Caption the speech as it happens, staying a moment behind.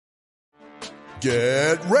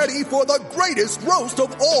Get ready for the greatest roast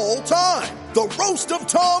of all time. The Roast of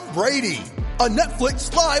Tom Brady. A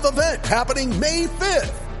Netflix live event happening May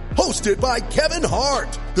 5th. Hosted by Kevin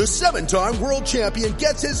Hart. The 7-time world champion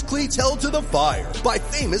gets his cleats held to the fire by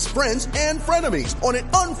famous friends and frenemies on an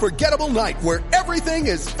unforgettable night where everything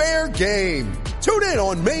is fair game. Tune in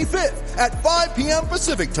on May 5th at 5 p.m.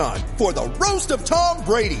 Pacific time for the Roast of Tom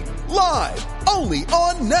Brady. Live only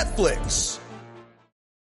on Netflix.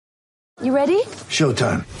 You ready?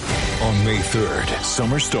 Showtime. On May 3rd,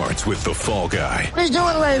 summer starts with The Fall Guy. Let's do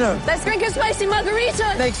it later. Let's drink a spicy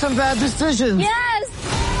margarita. Make some bad decisions. Yes.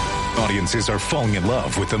 Audiences are falling in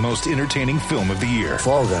love with the most entertaining film of the year.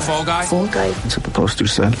 Fall Guy. Fall Guy? Fall Guy. That's what the poster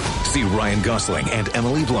said. See Ryan Gosling and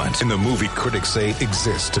Emily Blunt in the movie critics say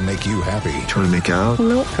exists to make you happy. Trying to make it out?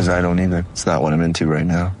 Nope. Because I don't either. It's not what I'm into right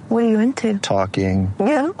now. What are you into? Talking.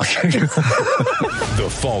 Yeah. The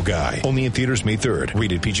Fall Guy. Only in theaters May 3rd.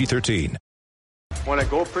 Rated PG-13. Want to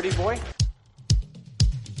go, pretty boy?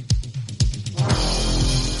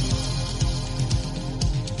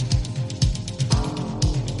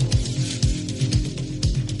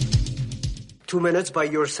 Two minutes by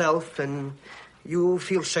yourself and you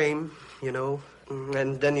feel shame, you know,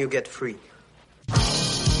 and then you get free.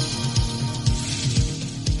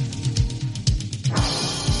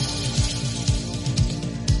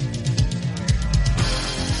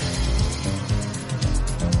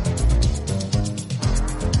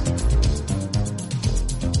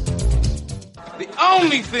 The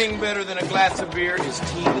only thing better than a glass of beer is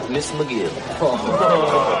tea with Miss McGill.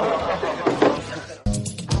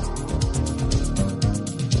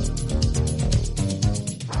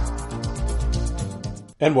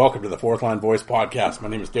 And welcome to the Fourth Line Voice Podcast. My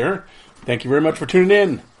name is Darren. Thank you very much for tuning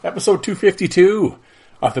in. Episode 252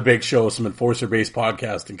 of the Big Show, some enforcer-based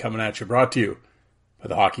podcasting coming at you, brought to you by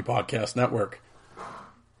the Hockey Podcast Network.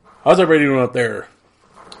 How's everybody doing out there?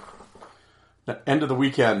 The end of the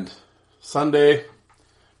weekend, Sunday,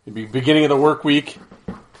 maybe beginning of the work week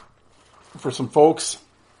for some folks.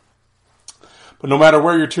 But no matter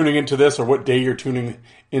where you're tuning into this or what day you're tuning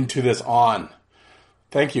into this on,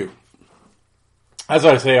 thank you. As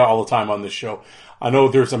I say all the time on this show, I know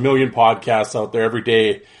there's a million podcasts out there every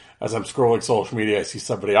day. As I'm scrolling social media, I see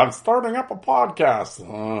somebody, I'm starting up a podcast.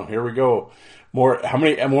 Oh, here we go. How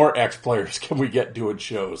many more ex-players can we get doing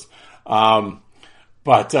shows?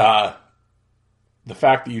 But the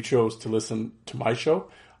fact that you chose to listen to my show,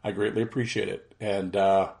 I greatly appreciate it. And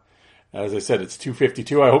as I said, it's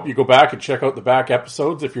 252. I hope you go back and check out the back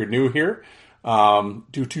episodes if you're new here.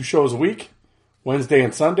 Do 2 shows a week, Wednesday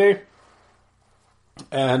and Sunday.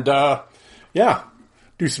 And,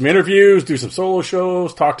 do some interviews, do some solo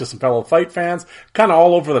shows, talk to some fellow fight fans, kind of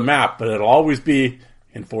all over the map, but it'll always be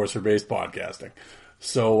enforcer-based podcasting.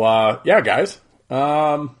 So, guys, what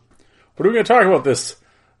are we going to talk about this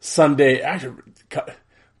Sunday? Actually,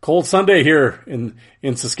 cold Sunday here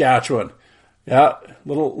in Saskatchewan. Yeah,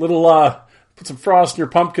 little, put some frost in your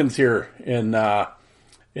pumpkins here in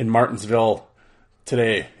Martinsville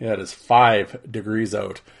today. Yeah, it is 5 degrees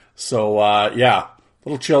out. So, a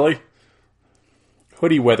little chilly.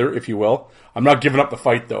 Hoodie weather, if you will. I'm not giving up the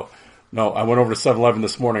fight, though. No, I went over to 7-Eleven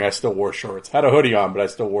this morning. I still wore shorts. Had a hoodie on, but I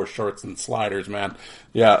still wore shorts and sliders, man.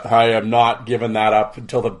 Yeah, I am not giving that up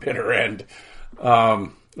until the bitter end.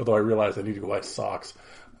 Although I realize I need to go buy socks.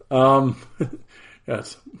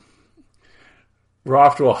 Yes. We're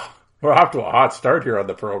off to a hot start here on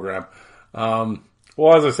the program.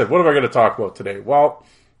 Well, as I said, what am I going to talk about today? Well,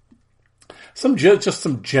 just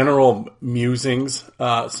some general musings,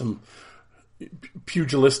 some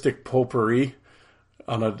pugilistic potpourri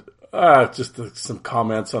on some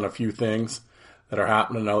comments on a few things that are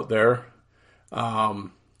happening out there. I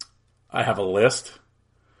have a list.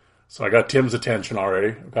 So I got Tim's attention already.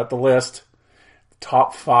 I've got the list.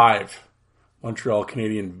 Top 5 Montreal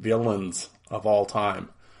Canadian villains of all time.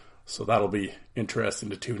 So that'll be interesting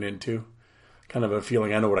to tune into. Kind of a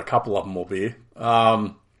feeling I know what a couple of them will be.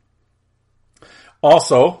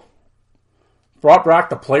 Also, brought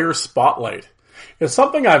back the Player Spotlight. It's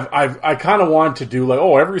something I kind of want to do, like,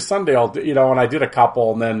 every Sunday I'll do, and I did a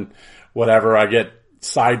couple, and then whatever, I get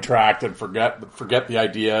sidetracked and forget the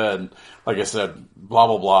idea, and like I said, blah,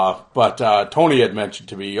 blah, blah. But Tony had mentioned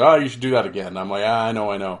to me, you should do that again. I'm like, I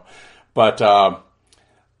know. But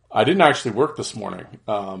I didn't actually work this morning,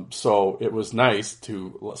 so it was nice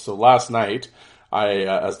so last night,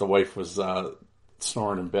 as the wife was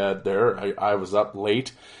snoring in bed there, I was up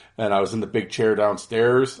late, and I was in the big chair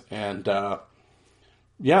downstairs, and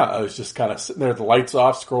yeah, I was just kind of sitting there, the lights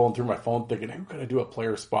off, scrolling through my phone, thinking, who can I do a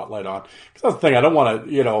player spotlight on? Because that's the thing, I don't want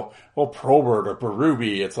to, Probert or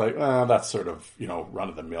Berube. It's like, that's sort of, run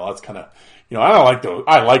of the mill. That's kind of, I don't like those.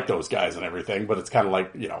 I like those guys and everything, but it's kind of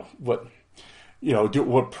like, what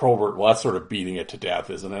Probert, well, that's sort of beating it to death,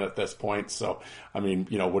 isn't it, at this point? So, I mean,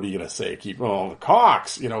 what are you going to say? Keep, the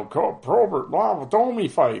Cox, Probert, Domi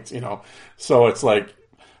fights, So it's like,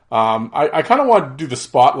 I kind of want to do the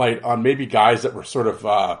spotlight on maybe guys that were sort of,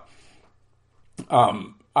 I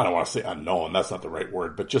don't want to say unknown, that's not the right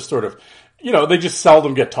word, but just sort of, they just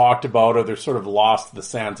seldom get talked about, or they're sort of lost to the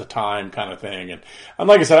sands of time kind of thing. And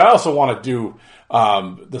like I said, I also want to do,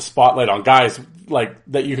 the spotlight on guys like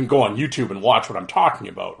that you can go on YouTube and watch what I'm talking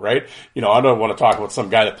about, right? I don't want to talk about some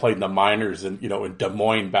guy that played in the minors in Des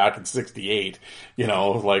Moines back in '68,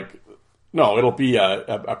 no, it'll be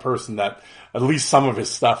a person that at least some of his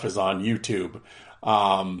stuff is on YouTube.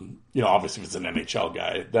 Obviously if it's an NHL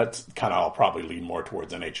guy, that's kind of, I'll probably lean more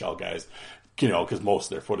towards NHL guys, because most of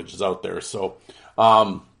their footage is out there. So,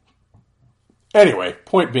 anyway,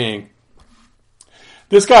 point being,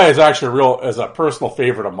 this guy is actually is a personal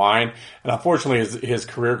favorite of mine, and unfortunately his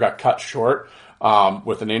career got cut short,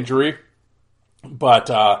 with an injury.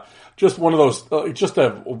 But, just one of those, just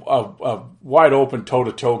a wide open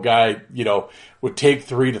toe-to-toe guy, would take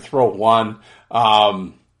three to throw one,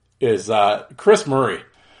 is Chris Murray.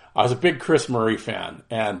 I was a big Chris Murray fan,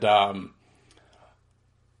 and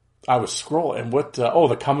I was scrolling, and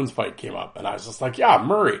the Cummins fight came up, and I was just like, yeah,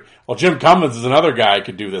 Murray. Well, Jim Cummins is another guy I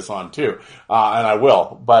could do this on too, and I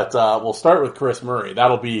will. But we'll start with Chris Murray.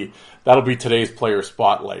 That'll be today's player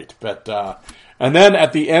spotlight. But and then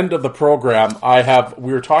at the end of the program,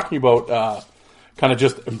 we were talking about kind of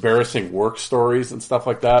just embarrassing work stories and stuff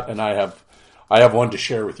like that, and I have one to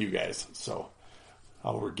share with you guys, so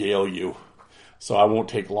I'll regale you. So I won't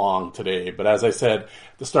take long today. But as I said at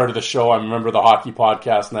the start of the show, I'm a member of the Hockey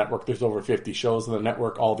Podcast Network. There's over 50 shows in the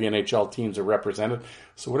network. All the NHL teams are represented.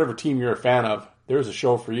 So whatever team you're a fan of, there's a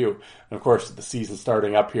show for you. And of course, the season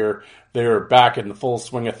starting up here, they're back in the full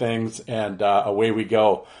swing of things, and away we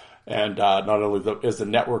go. And not only is the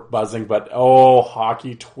network buzzing, but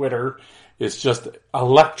hockey Twitter is just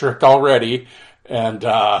electric already. And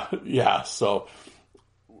so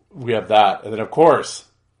we have that. And then of course,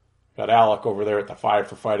 got Alec over there at the Five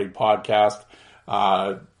for Fighting podcast.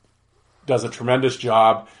 Does a tremendous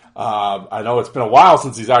job. I know it's been a while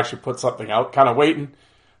since he's actually put something out. Kind of waiting.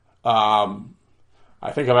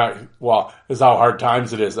 I think this is how hard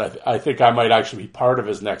times it is. I think I might actually be part of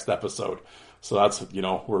his next episode. So that's,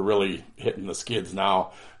 we're really hitting the skids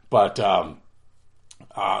now. But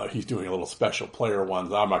he's doing a little special player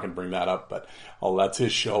ones. I'm not going to bring that up, but that's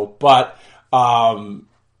his show. But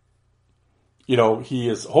he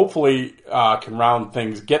is hopefully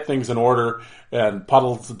can get things in order, and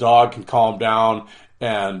Puddles the dog can calm down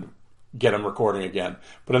and get him recording again.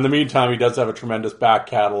 But in the meantime, he does have a tremendous back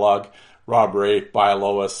catalog. Rob Ray,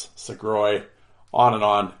 Bialowas, Segroy, on and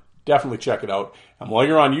on. Definitely check it out. And while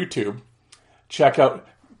you're on YouTube,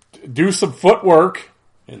 do some footwork.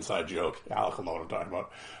 Inside joke. Alec will know what I'm talking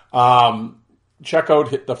about. Check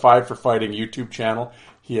out the Five for Fighting YouTube channel.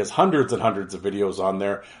 He has hundreds and hundreds of videos on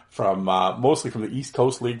there from mostly from the East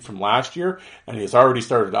Coast League from last year, and he has already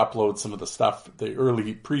started to upload some of the stuff, the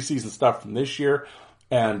early preseason stuff from this year,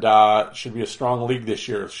 and should be a strong league this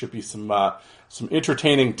year. Should be some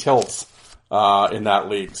entertaining tilts in that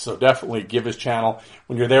league. So definitely give his channel.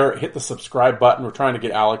 When you're there, hit the subscribe button. We're trying to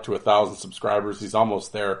get Alec to 1,000 subscribers. He's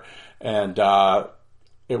almost there, and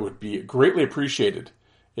it would be greatly appreciated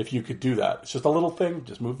if you could do that. It's just a little thing.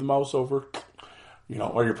 Just move the mouse over.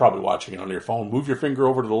 Or you're probably watching it on your phone. Move your finger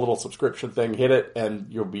over to the little subscription thing, hit it, and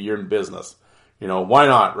you're in business. Why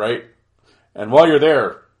not, right? And while you're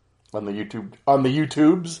there on the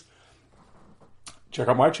YouTubes, check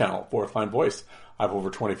out my channel, Fourth Line Voice. I have over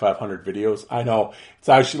 2,500 videos. I know it's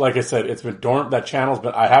actually, like I said, it's been dormant. That channel's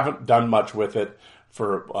been. I haven't done much with it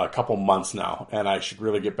for a couple months now, and I should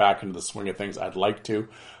really get back into the swing of things. I'd like to.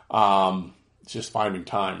 It's just finding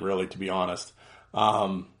time, really, to be honest.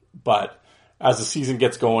 But as the season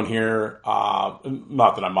gets going here, not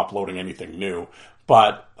that I'm uploading anything new,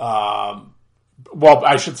 but, I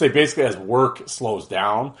should say basically as work slows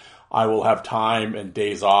down, I will have time and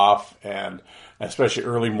days off, and especially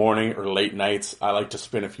early morning or late nights, I like to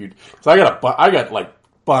spin a few, because I got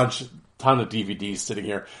ton of DVDs sitting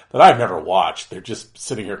here that I've never watched. They're just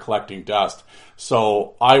sitting here collecting dust.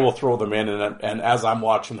 So I will throw them in, and as I'm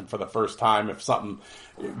watching them for the first time, if something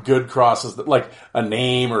good crosses, like a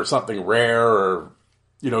name or something rare or,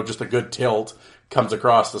 just a good tilt, comes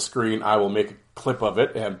across the screen, I will make a clip of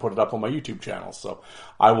it and put it up on my YouTube channel. So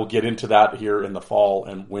I will get into that here in the fall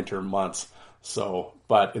and winter months. So,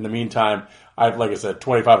 but in the meantime, like I said,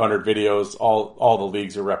 2,500 videos, all the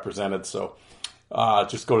leagues are represented. So,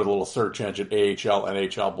 just go to the little search engine, AHL,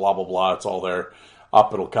 NHL, blah, blah, blah. It's all there.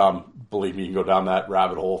 Up it'll come. Believe me, you can go down that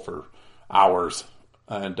rabbit hole for hours.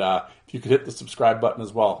 And, if you could hit the subscribe button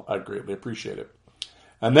as well, I'd greatly appreciate it.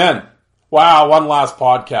 And then, wow, one last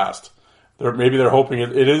podcast. Maybe they're hoping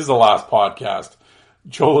it is the last podcast.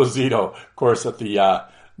 Joe Lozito, of course, at the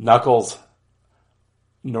Knuckles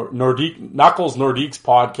Nordiques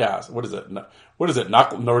podcast. What is it?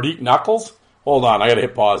 Nordique Knuckles? Hold on, I gotta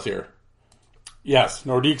hit pause here. Yes,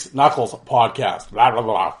 Nordiques Knuckles podcast. Blah, blah,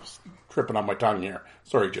 blah. Tripping on my tongue here.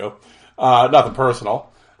 Sorry, Joe. Nothing personal.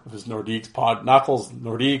 It was Nordiques Knuckles,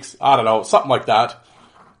 Nordiques, I don't know, something like that.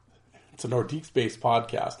 It's a Nordiques-based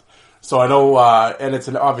podcast. So I know, and it's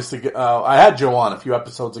obviously, I had Joe on a few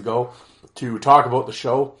episodes ago to talk about the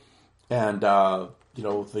show and, the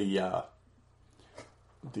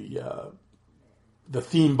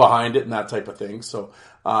theme behind it and that type of thing. So,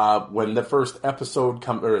 when the first episode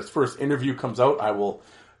his first interview comes out, I will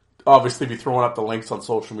obviously be throwing up the links on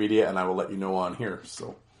social media and I will let you know on here.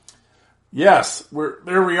 So, yes,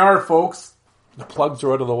 there we are, folks. The plugs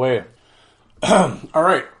are out of the way. All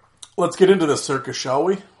right, let's get into this circus, shall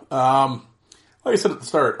we? Like I said at the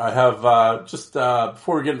start, I have,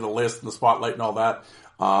 before we get into the list and the spotlight and all that,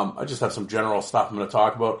 I just have some general stuff I'm going to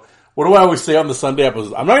talk about. What do I always say on the Sunday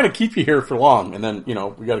episodes? I'm not going to keep you here for long, and then,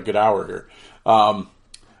 we got a good hour here. No,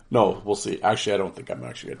 we'll see. Actually, I don't think I'm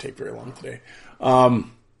actually going to take very long today. But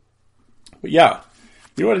yeah,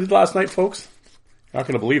 you know what I did last night, folks? You're not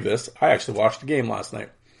going to believe this. I actually watched a game last night.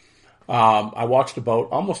 I watched about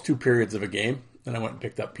almost 2 periods of a game. Then I went and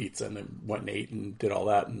picked up pizza and then went and ate and did all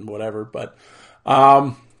that and whatever. But,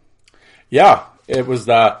 yeah, it was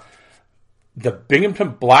the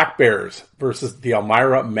Binghamton Black Bears versus the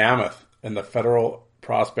Elmira Mammoth in the Federal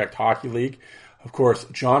Prospect Hockey League. Of course,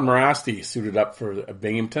 John Mirasty suited up for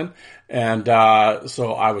Binghamton. And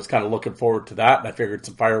so I was kind of looking forward to that. And I figured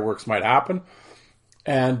some fireworks might happen.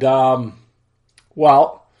 And,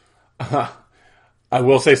 well, I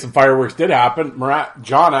will say some fireworks did happen.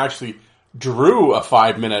 John actually drew a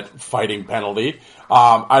 5-minute fighting penalty.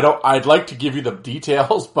 I'd like to give you the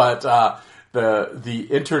details, but the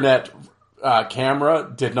internet camera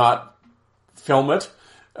did not film it.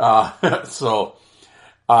 So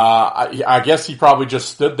I guess he probably just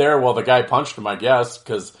stood there while the guy punched him, I guess,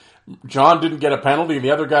 because John didn't get a penalty and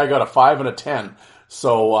the other guy got a 5 and a 10.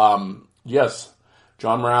 So, yes,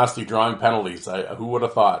 John Mirasty drawing penalties. Who would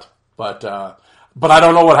have thought? But I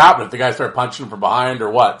don't know what happened, if the guy started punching him from behind or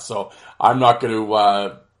what. So I'm not going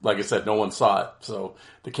to, like I said, no one saw it. So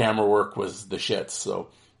the camera work was the shits. So,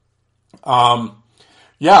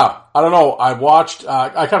 yeah, I don't know. I watched,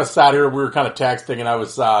 I kind of sat here, we were kind of texting, and I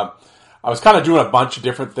was kind of doing a bunch of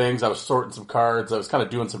different things. I was sorting some cards. I was kind of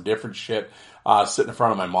doing some different shit, sitting in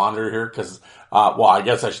front of my monitor here, because, I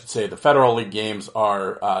guess I should say the Federal League games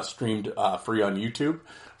are, streamed, free on YouTube.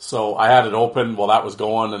 So I had it open while that was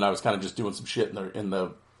going, and I was kind of just doing some shit in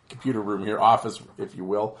the computer room here, office, if you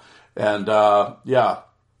will. And, yeah.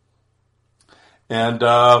 And,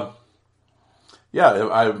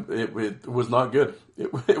 yeah, it was not good.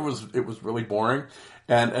 It was really boring.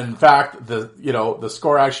 And in fact, the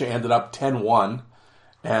score actually ended up 10-1,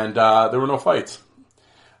 and, there were no fights.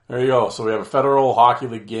 There you go. So we have a Federal Hockey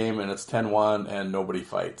League game, and it's 10-1, and nobody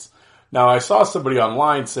fights. Now, I saw somebody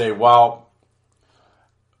online say, well,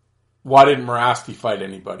 why didn't Mirasty fight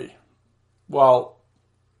anybody? Well,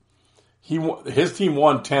 his team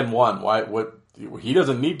won 10-1. Why? He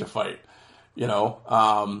doesn't need to fight, and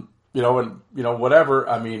whatever.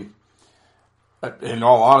 I mean, in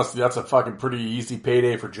all honesty, that's a fucking pretty easy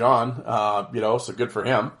payday for John. So good for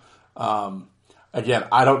him. Again,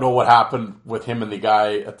 I don't know what happened with him and the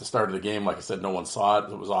guy at the start of the game. Like I said, no one saw it.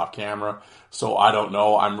 It was off camera. So I don't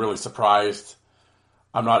know. I'm really surprised.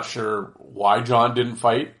 I'm not sure why John didn't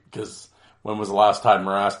fight, because when was the last time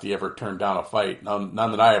Mirasty ever turned down a fight? None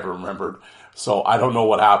that I ever remembered. So I don't know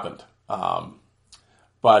what happened.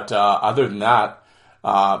 But other than that,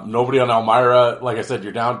 nobody on Elmira. Like I said,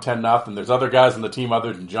 you're down 10-0. There's other guys on the team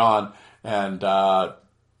other than John, and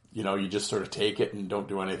you just sort of take it and don't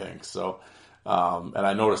do anything. So, and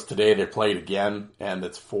I noticed today they played again, and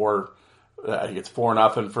it's 4-0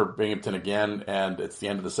 for Binghamton again, and it's the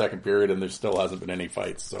end of the second period, and there still hasn't been any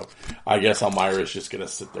fights. So I guess Elmira is just going to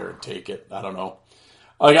sit there and take it. I don't know.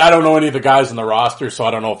 I don't know any of the guys in the roster, so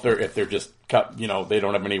I don't know if they're just cut. They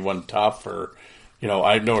don't have anyone tough, or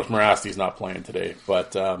I noticed Mirasty's not playing today,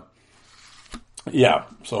 but yeah.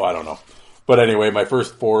 So I don't know. But anyway, my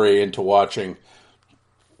first foray into watching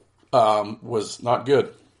was not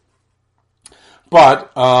good.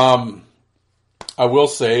 But I will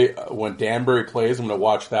say, when Danbury plays, I'm going to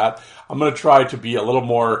watch that. I'm going to try to be a little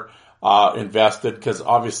more invested, because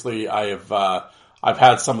obviously I've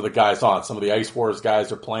had some of the guys on. Some of the Ice Wars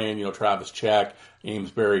guys are playing, Travis Check,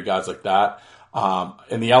 Amesbury, guys like that.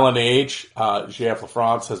 In the LNH, Jeff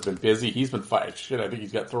LaFrance has been busy. He's been fighting. I think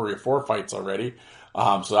he's got 3 or 4 fights already.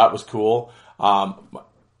 So that was cool.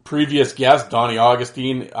 Previous guest, Donnie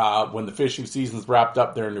Augustine, when the fishing season's wrapped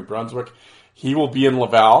up there in New Brunswick, he will be in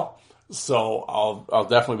Laval. So I'll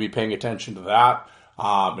definitely be paying attention to that.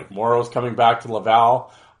 McMorrow's coming back to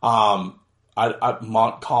Laval.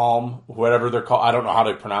 Montcalm, whatever they're called, I don't know how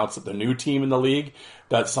to pronounce it, the new team in the league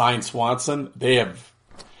that signed Swanson,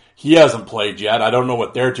 he hasn't played yet. I don't know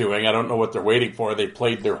what they're doing. I don't know what they're waiting for. They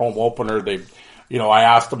played their home opener. I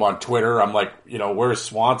asked them on Twitter, I'm like, where's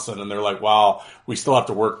Swanson? And they're like, well, we still have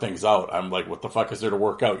to work things out. I'm like, what the fuck is there to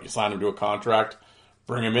work out? You sign him to a contract,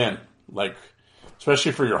 bring him in. Like,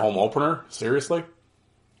 especially for your home opener? Seriously?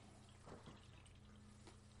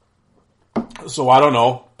 So I don't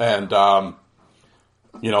know. And, I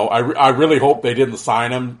really hope they didn't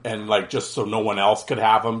sign him and just so no one else could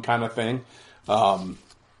have him kind of thing. Well,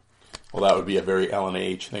 that would be a very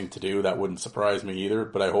LNH thing to do. That wouldn't surprise me either,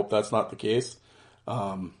 but I hope that's not the case.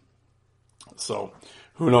 So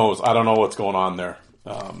who knows? I don't know what's going on there.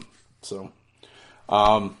 Other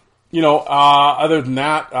than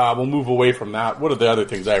that, we'll move away from that. What are the other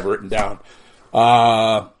things I have written down?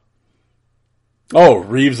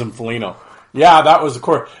 Reeves and Foligno. Yeah, that was, of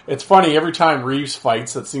course, it's funny, every time Reeves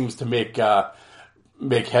fights, it seems to make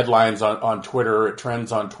headlines on Twitter, it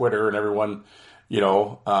trends on Twitter, and everyone,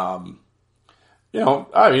 not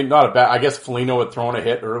a bad, I guess Foligno had thrown a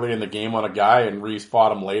hit early in the game on a guy, and Reeves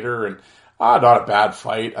fought him later, and not a bad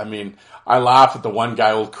fight. I mean, I laugh at the one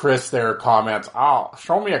guy, old Chris there, comments,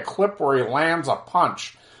 show me a clip where he lands a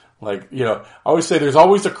punch. I always say there's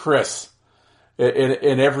always a Chris.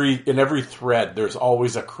 In every thread, there's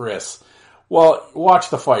always a Chris. Well, watch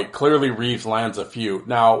the fight. Clearly Reeves lands a few.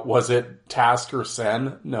 Now, was it Tasker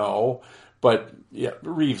Sen? No. But, yeah,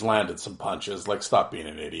 Reeves landed some punches. Stop being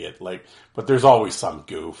an idiot. But there's always some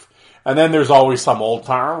goof. And then there's always some old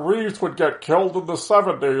timer. Reeves would get killed in the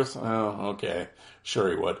 70s. Oh, okay. Sure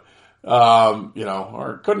he would.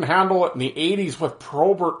 Or couldn't handle it in the 80s with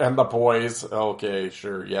Probert and the boys. Okay,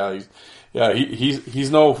 sure. Yeah,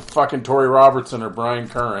 he's no fucking Torrey Robertson or Brian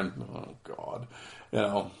Curran. Oh, God.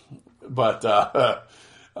 But,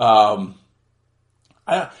 I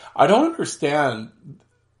don't understand.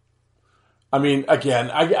 I mean,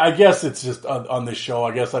 again, I guess it's just on this show.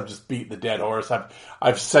 I guess I've just beat the dead horse.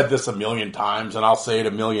 I've said this a million times, and I'll say it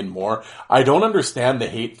a million more. I don't understand the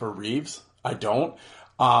hate for Reeves. I don't.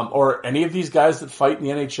 Or any of these guys that fight in the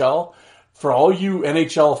NHL. For all you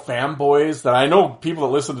NHL fanboys that I know, people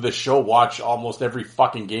that listen to this show watch almost every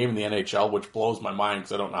fucking game in the NHL, which blows my mind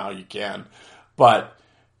because I don't know how you can. But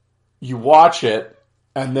you watch it,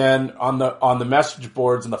 and then on the message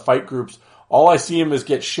boards and the fight groups, all I see him is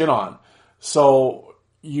get shit on. So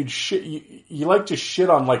you like to shit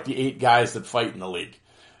on the 8 guys that fight in the league,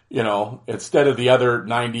 instead of the other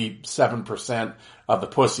 97% of the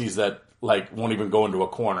pussies that won't even go into a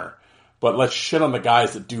corner. But let's shit on the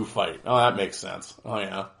guys that do fight. Oh, that makes sense. Oh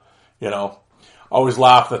yeah, always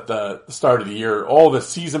laughed at the start of the year. Oh, the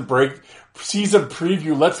season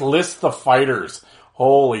preview. Let's list the fighters.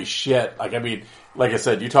 Holy shit. Like I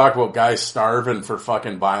said, you talk about guys starving for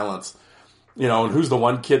fucking violence. And who's the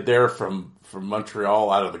one kid there from Montreal?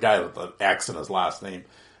 I don't know, the guy with the X in his last name.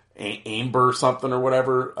 Amber or something or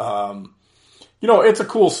whatever. It's a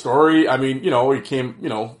cool story. I mean, he came,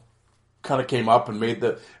 kind of came up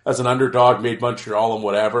and as an underdog, made Montreal and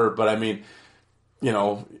whatever. But I mean,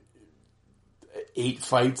 8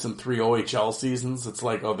 fights and 3 OHL seasons. It's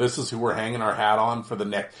this is who we're hanging our hat on for the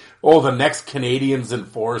next Canadiens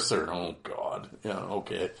enforcer. Oh God. Yeah.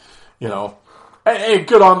 Okay. Hey,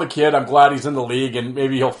 good on the kid. I'm glad he's in the league and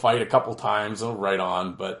maybe he'll fight a couple times. Oh, right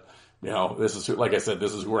on. But, this is, like I said,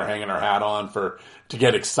 this is who we're hanging our hat on to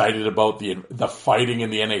get excited about the fighting in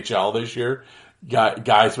the NHL this year.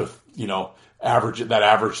 Guys with, average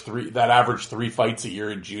 3 fights a year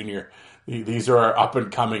in junior. These are our up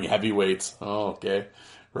and coming heavyweights. Oh, okay.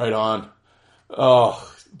 Right on.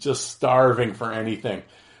 Oh, just starving for anything.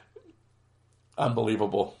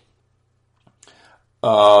 Unbelievable.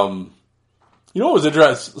 What was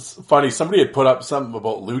interesting? Funny. Somebody had put up something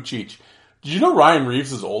about Lucic. Did you know Ryan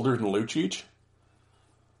Reeves is older than Lucic?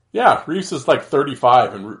 Yeah, Reeves is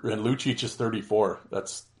 35 and Lucic is 34.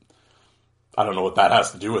 I don't know what that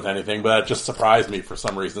has to do with anything, but that just surprised me for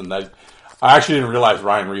some reason. That I actually didn't realize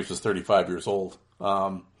Ryan Reeves was 35 years old.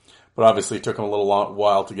 But obviously it took him a little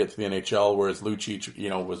while to get to the NHL, whereas Lucic,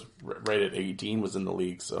 was right at 18, was in the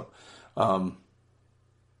league. So,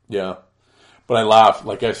 yeah. But I laugh.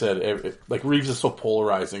 Like I said, like Reeves is so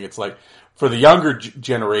polarizing. It's like, for the younger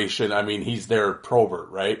generation, I mean, he's their Probert,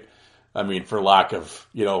 right? I mean, for lack of,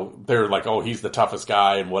 they're like, oh, he's the toughest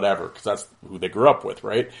guy and whatever, because that's who they grew up with,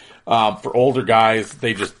 right? For older guys,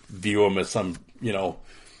 they just view him as some,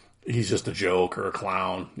 he's just a joke or a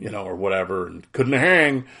clown, or whatever, and couldn't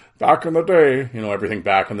hang back in the day, everything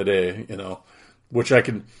back in the day, which I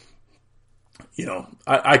can,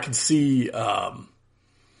 I can see,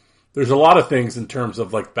 there's a lot of things in terms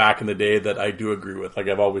of like back in the day that I do agree with. Like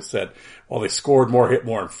I've always said, well, they scored more, hit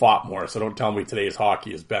more, and fought more, so don't tell me today's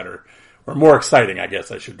hockey is better. Or more exciting, I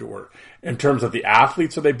guess I should do word. In terms of the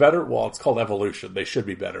athletes, are they better? Well, it's called evolution. They should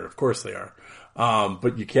be better. Of course they are.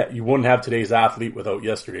 But you wouldn't have today's athlete without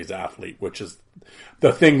yesterday's athlete, which is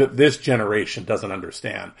the thing that this generation doesn't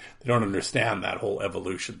understand. They don't understand that whole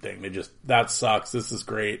evolution thing. They just, that sucks. This is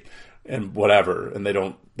great and whatever. And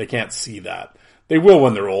they can't see that. They will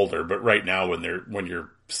when they're older, but right now when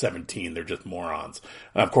you're 17, they're just morons.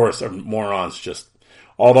 And of course, morons just,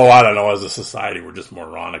 although I don't know, as a society, we're just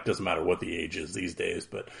moronic. Doesn't matter what the age is these days,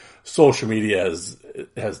 but social media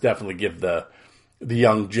has definitely given the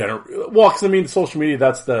young because I mean, social media,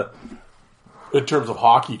 that's in terms of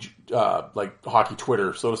hockey, like hockey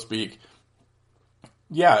Twitter, so to speak.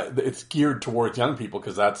 Yeah, it's geared towards young people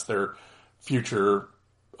because that's their future,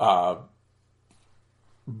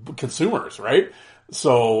 consumers, right?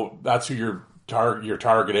 So that's who you're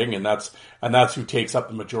targeting, and that's who takes up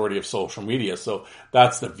the majority of social media. So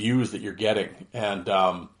that's the views that you're getting, and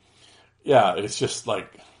yeah, it's just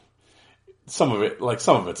like some of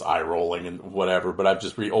it's eye rolling and whatever. But I've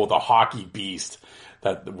just the Hockey Beast,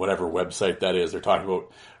 that whatever website that is, they're talking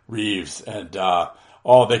about Reeves and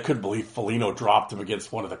they couldn't believe Foligno dropped him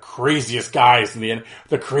against one of the craziest guys in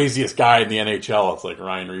the craziest guy in the NHL. It's like,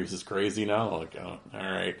 Ryan Reeves is crazy now? Like, oh, all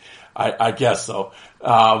right. I guess so.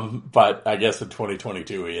 But I guess in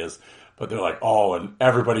 2022 he is. But they're like, oh, and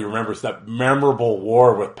everybody remembers that memorable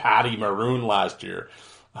war with Patty Maroon last year.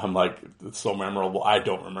 I'm like, it's so memorable. I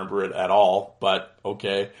don't remember it at all, but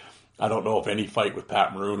okay. I don't know if any fight with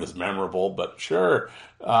Pat Maroon is memorable, but sure.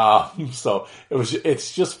 So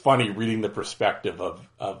it's just funny reading the perspective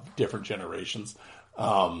of different generations.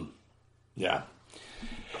 Yeah.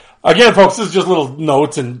 Again, folks, this is just little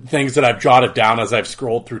notes and things that I've jotted down as I've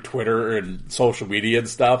scrolled through Twitter and social media and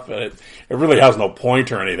stuff. And it really has no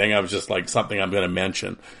point or anything. I was just like something I'm going to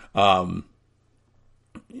mention. Well,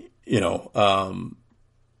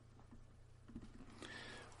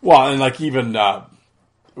 and like even, it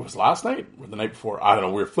was last night or the night before. I don't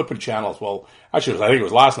know. We were flipping channels. Well, actually, I think it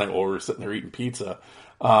was last night while we were sitting there eating pizza.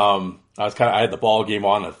 I had the ball game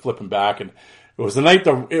on and flipping back, and it was the night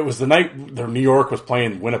that New York was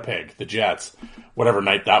playing Winnipeg, the Jets, whatever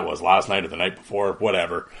night that was, last night or the night before,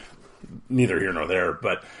 whatever. Neither here nor there,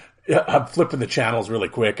 but I'm flipping the channels really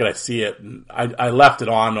quick and I see it, and I left it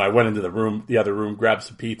on. I went into the other room, grabbed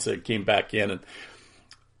some pizza, and came back in, and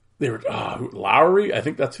they were, Lowry, I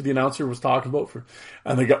think that's who the announcer was talking about.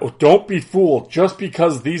 And they go, oh, don't be fooled. Just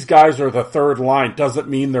because these guys are the third line doesn't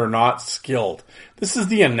mean they're not skilled. This is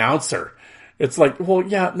the announcer. It's like, well,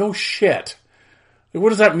 yeah, no shit. What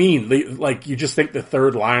does that mean? Like, you just think the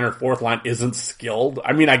third line or fourth line isn't skilled?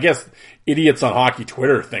 I mean, I guess idiots on hockey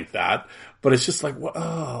Twitter think that, but it's just like,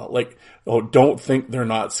 don't think they're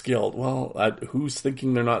not skilled. Well, who's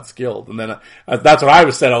thinking they're not skilled? And then that's what I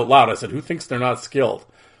was said out loud. I said, who thinks they're not skilled?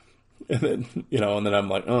 And then, and then I'm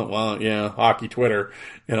like, oh, well, yeah, hockey Twitter,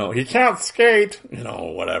 he can't skate,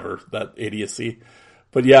 whatever, that idiocy.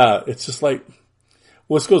 But yeah, it's just like,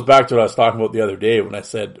 well, this goes back to what I was talking about the other day when I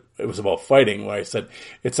said it was about fighting, where I said,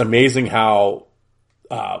 it's amazing how,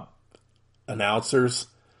 announcers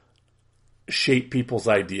shape people's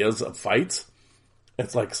ideas of fights.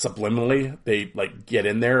 It's like subliminally, they like get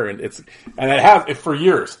in there and it has for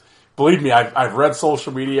years. Believe me, I've read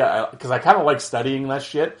social media because I kind of like studying that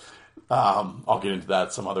shit. I'll get into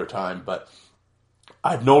that some other time, but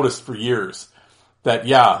I've noticed for years that,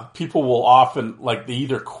 yeah, people will often, like, they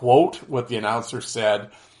either quote what the announcer said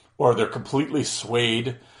or they're completely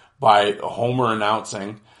swayed by Homer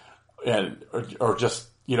announcing or just,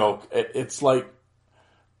 it's like,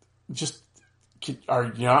 just,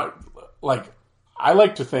 are you not, like, I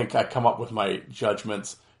like to think I come up with my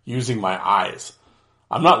judgments using my eyes.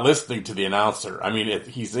 I'm not listening to the announcer. I mean, if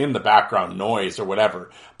he's in the background noise or whatever,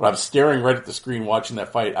 but I'm staring right at the screen watching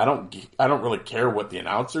that fight. I don't really care what the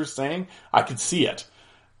announcer's saying. I can see it.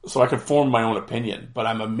 So I can form my own opinion, but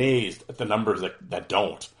I'm amazed at the numbers that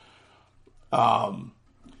don't.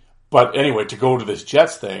 But anyway, to go to this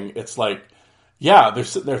Jets thing, it's like, yeah, they're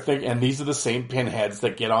sitting there thinking, and these are the same pinheads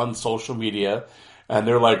that get on social media, and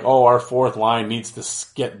they're like, oh, our fourth line needs to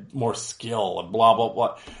get more skill, and blah, blah,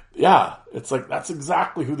 blah. Yeah, it's like, that's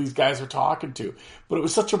exactly who these guys are talking to. But it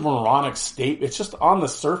was such a moronic statement. It's just on the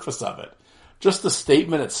surface of it. Just the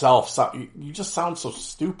statement itself, you just sound so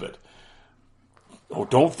stupid. Oh,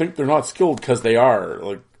 don't think they're not skilled, because they are.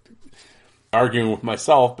 Like, arguing with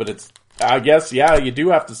myself, but it's, I guess, yeah, you do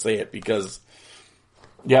have to say it, because,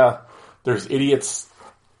 yeah, there's idiots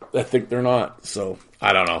that think they're not. So,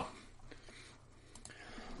 I don't know.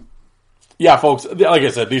 Yeah, folks, like I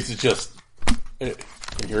said, these is just, can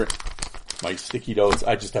you hear it? My sticky notes,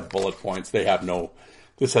 I just have bullet points. They have no,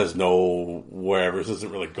 this has no wherever. This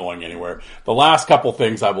isn't really going anywhere. The last couple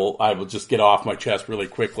things I will just get off my chest really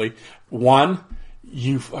quickly. One,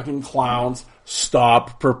 you fucking clowns,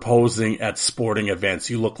 stop proposing at sporting events.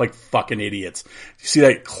 You look like fucking idiots. You see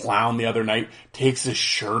that clown the other night takes his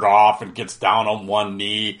shirt off and gets down on one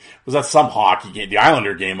knee? Was that some hockey game? The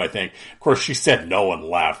Islander game, I think. Of course, she said no and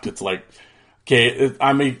left. It's like, okay,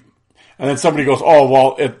 I mean, and then somebody goes, oh,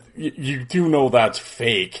 well, you do know that's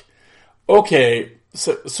fake. Okay,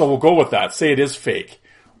 so we'll go with that. Say it is fake.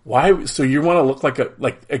 Why? So you want to look like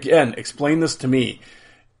again, explain this to me.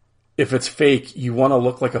 If it's fake, you want to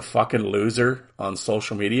look like a fucking loser on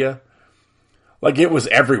social media? Like, it was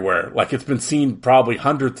everywhere. Like, it's been seen probably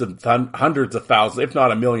hundreds of thousands, if not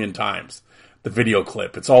 1 million times. The video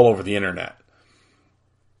clip. It's all over the internet.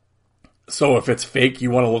 So if it's fake, you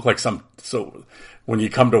want to look like so when you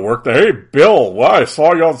come to work, hey, Bill, why? I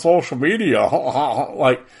saw you on social media.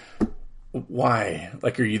 Like, why?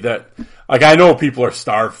 Like, are you that? Like, I know people are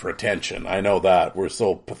starved for attention. I know that. We're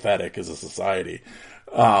so pathetic as a society.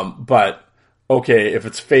 But, okay, if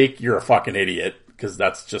it's fake, you're a fucking idiot, because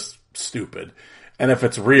that's just stupid. And if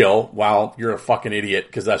it's real, well, you're a fucking idiot,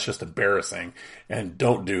 because that's just embarrassing. And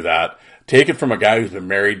don't do that. Take it from a guy who's been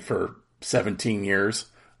married for 17 years.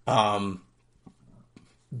 Don't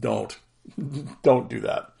do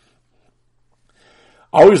that.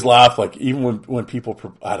 I always laugh, like, even when people,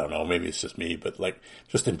 I don't know, maybe it's just me, but, like,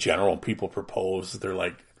 just in general, when people propose, they're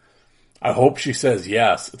like, I hope she says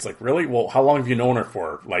yes. It's like, really? Well, how long have you known her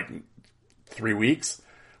for? Like 3 weeks?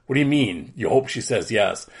 What do you mean? You hope she says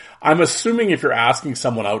yes. I'm assuming if you're asking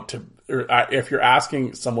someone if you're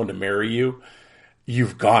asking someone to marry you,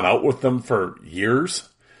 you've gone out with them for years,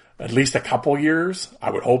 at least a couple years.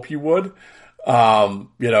 I would hope you would. My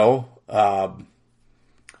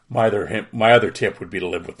other tip would be to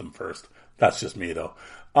live with them first. That's just me though.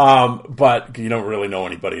 But you don't really know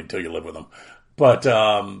anybody until you live with them. But,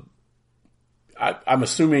 I'm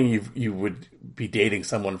assuming you would be dating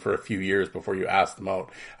someone for a few years before you ask them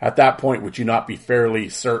out. At that point, would you not be fairly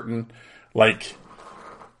certain, like,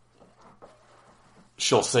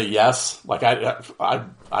 she'll say yes? Like,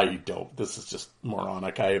 I don't. This is just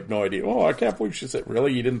moronic. I have no idea. Oh, I can't believe she said,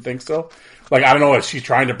 really? You didn't think so? Like, I don't know. Is she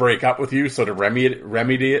trying to break up with you? So to remedy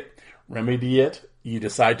it, you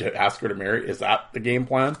decide to ask her to marry? Is that the game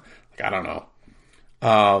plan? Like, I don't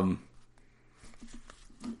know.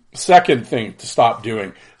 Second thing to stop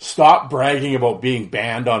doing, stop bragging about being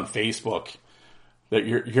banned on Facebook. That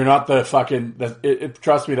you're not the fucking,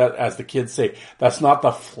 trust me, that as the kids say, that's not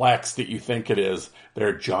the flex that you think it is.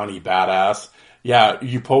 They're Johnny Badass. Yeah,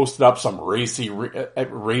 you posted up some racy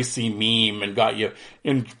meme and got you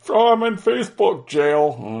I'm in Facebook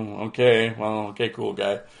jail. Okay, well, okay, cool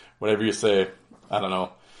guy. Whatever you say. I don't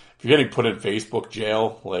know. If you're getting put in Facebook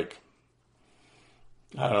jail, like,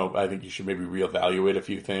 I don't know, I think you should maybe reevaluate a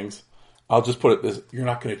few things. I'll just put it this, you're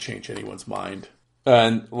not going to change anyone's mind.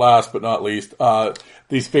 And last but not least,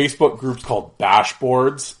 these Facebook groups called bash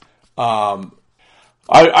boards. I'm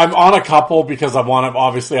on a couple because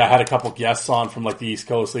obviously I had a couple guests on from like the East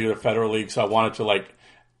Coast League or the Federal League, so I wanted to like,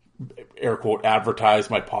 air quote, advertise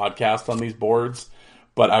my podcast on these boards.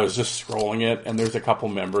 But I was just scrolling it, and there's a couple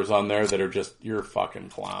members on there that are just, you're fucking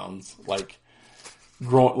clowns. Like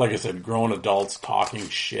grown adults talking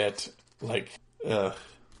shit. Like,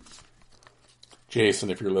 Jason,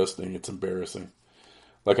 if you're listening, it's embarrassing.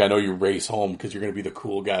 Like, I know you race home because you're going to be the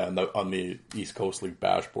cool guy on the East Coast League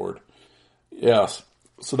bash board. Yes.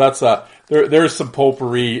 So that's, there's some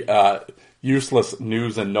potpourri, useless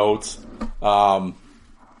news and notes.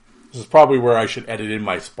 This is probably where I should edit in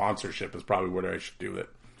my sponsorship, is probably where I should do it.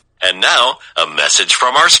 And now, a message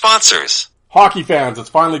from our sponsors. Hockey fans, it's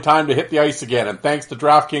finally time to hit the ice again, and thanks to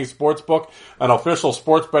DraftKings Sportsbook, an official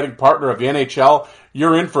sports betting partner of the NHL,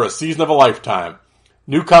 you're in for a season of a lifetime.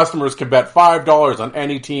 New customers can bet $5 on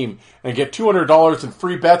any team and get $200 in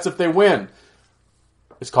free bets if they win.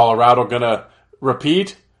 Is Colorado going to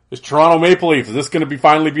repeat? Is Toronto Maple Leafs, is this going to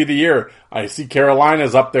finally be the year? I see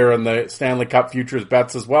Carolina's up there in the Stanley Cup futures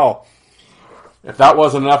bets as well. If that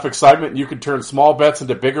wasn't enough excitement, you could turn small bets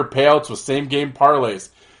into bigger payouts with same-game parlays.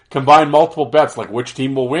 Combine multiple bets like which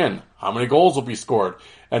team will win, how many goals will be scored,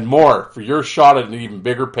 and more for your shot at an even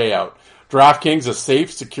bigger payout. DraftKings is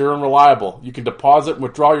safe, secure, and reliable. You can deposit and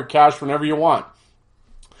withdraw your cash whenever you want.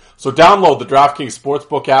 So download the DraftKings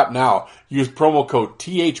Sportsbook app now. Use promo code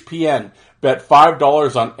THPN. Bet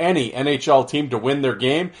 $5 on any NHL team to win their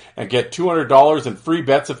game and get $200 in free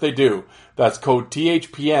bets if they do. That's code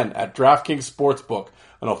THPN at DraftKings Sportsbook,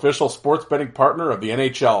 an official sports betting partner of the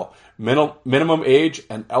NHL. Minimum age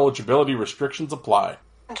and eligibility restrictions apply.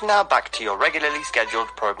 And now back to your regularly scheduled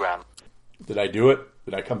program. Did I do it?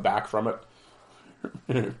 Did I come back from it?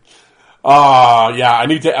 Yeah, I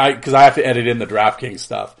need to, because I have to edit in the DraftKings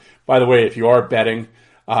stuff. By the way, if you are betting,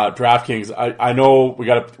 DraftKings, I know we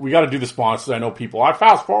gotta do the sponsors. I know people, I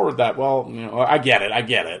fast forward that. Well, I get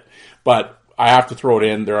it. But I have to throw it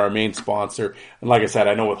in. They're our main sponsor. And like I said,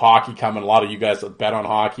 I know with hockey coming, a lot of you guys that bet on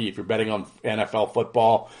hockey, if you're betting on NFL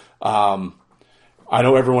football, I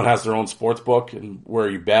know everyone has their own sports book and where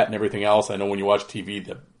you bet and everything else. I know when you watch TV,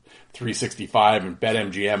 the 365 and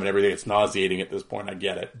BetMGM and everything, it's nauseating at this point. I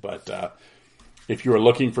get it. But if you are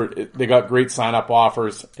looking for, they got great sign-up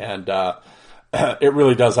offers, and it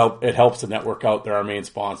really does help. It helps the network out. They're our main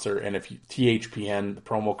sponsor. And if you, THPN, the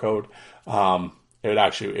promo code,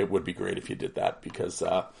 it would be great if you did that, because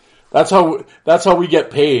that's how we get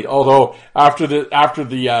paid. Although after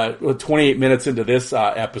the 28 minutes into this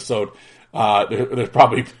episode, there's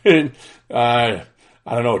probably been, I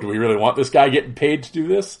don't know. Do we really want this guy getting paid to do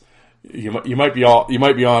this? You might be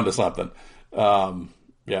on to something.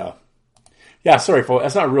 Yeah. Sorry, folks.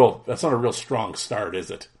 That's not a real strong start,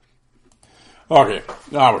 is it? Okay.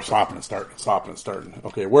 Now we're stopping and starting.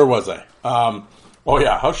 Okay. Where was I? Oh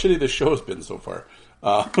yeah. How shitty this show has been so far.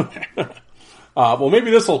 Well, maybe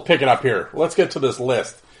this will pick it up here. Let's get to this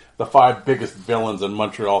list. The 5 biggest villains in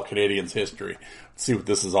Montreal Canadiens history. Let's see what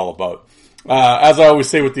this is all about. As I always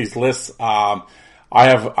say with these lists, I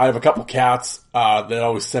have a couple cats that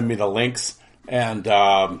always send me the links, and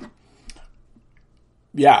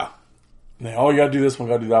yeah, you gotta do this one,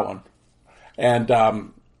 gotta do that one, and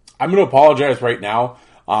I'm going to apologize right now.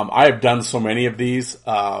 I have done so many of these.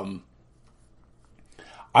 I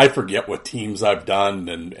forget what teams I've done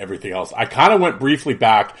and everything else. I kind of went briefly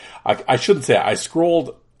back. I shouldn't say it. I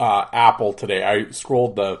scrolled Apple today. I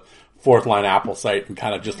scrolled the Fourth Line Apple site and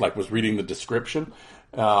kind of just was reading the description.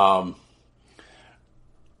 That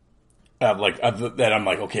I'm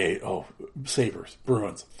like, okay, Sabres,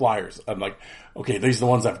 Bruins, Flyers. I'm like, okay, these are the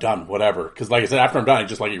ones I've done, whatever. Because like I said, after I'm done, I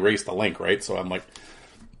just erase the link, right? So I'm like,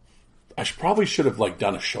 I probably should have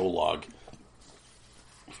done a show log,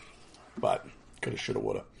 but coulda, shoulda,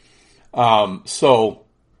 woulda. So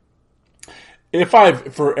if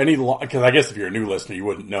because I guess if you're a new listener, you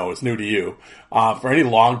wouldn't know. It's new to you. For any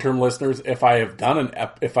long-term listeners, if I have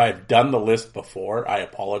done the list before, I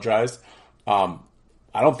apologize. I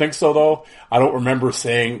don't think so, though. I don't remember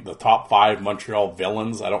saying the top 5 Montreal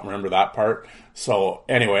villains. I don't remember that part. So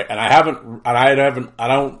anyway,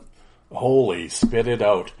 holy, spit it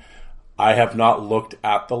out. I have not looked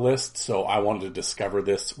at the list, so I wanted to discover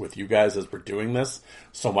this with you guys as we're doing this.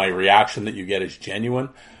 So my reaction that you get is genuine.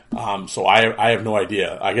 So I have no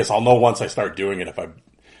idea. I guess I'll know once I start doing it.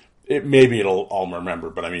 Maybe I'll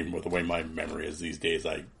remember, but I mean, with the way my memory is these days,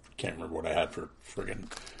 I can't remember what I had for friggin'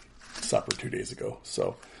 supper 2 days ago.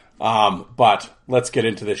 So, but let's get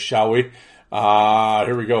into this, shall we?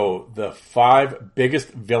 Here we go. The 5 biggest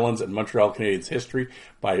villains in Montreal Canadiens history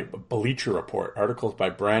by Bleacher Report. Articles by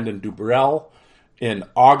Brandon Dubrel in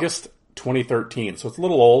August 2013. So it's a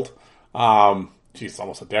little old. It's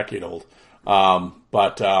almost a decade old.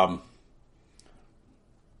 But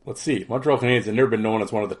let's see. Montreal Canadiens have never been known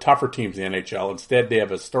as one of the tougher teams in the NHL. Instead, they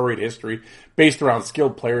have a storied history based around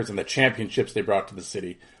skilled players and the championships they brought to the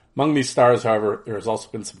city. Among these stars, however, there has also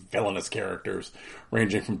been some villainous characters,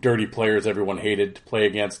 ranging from dirty players everyone hated to play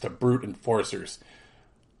against to brute enforcers,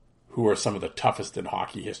 who are some of the toughest in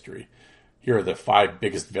hockey history. Here are the 5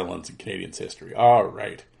 biggest villains in Canadiens history. All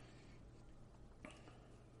right.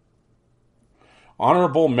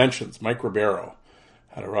 Honorable mentions. Mike Ribeiro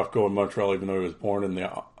had a rough go in Montreal, even though he was born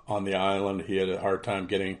on the island. He had a hard time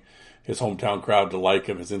getting his hometown crowd to like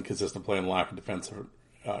him. His inconsistent play and lack of defensive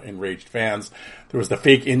enraged fans. There was the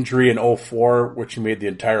fake injury in 2004, which made the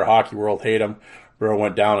entire hockey world hate him. Ribeiro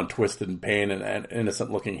went down and twisted in pain, and an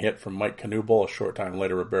innocent-looking hit from Mike Knuble. A short time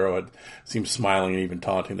later, Ribeiro had seemed smiling and even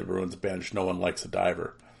taunting the Bruins bench. No one likes a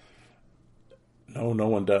diver. No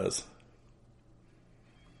one does.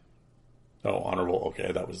 Oh, honorable.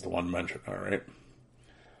 Okay, that was the one mentioned. All right.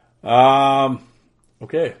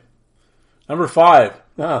 Okay. Number 5.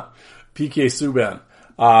 PK Subban.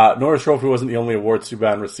 Norris Trophy wasn't the only award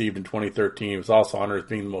Subban received in 2013. He was also honored as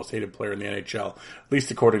being the most hated player in the NHL, at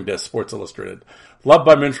least according to Sports Illustrated. Loved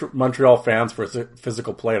by Montreal fans for his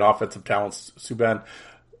physical play and offensive talents, Subban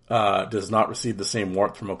does not receive the same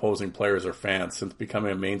warmth from opposing players or fans. Since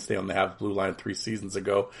becoming a mainstay on the Habs Blue Line 3 seasons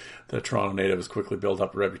ago, the Toronto native has quickly built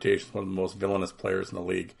up a reputation as one of the most villainous players in the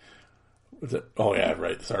league. Oh yeah,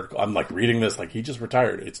 right. This article. I'm like reading this like he just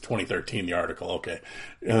retired. It's 2013. The article. Okay.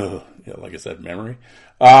 Yeah, like I said, memory.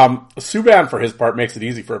 Subban, for his part, makes it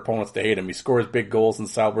easy for opponents to hate him. He scores big goals and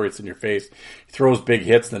celebrates in your face. He throws big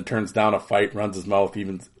hits, then turns down a fight, runs his mouth.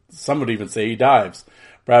 Some would even say he dives.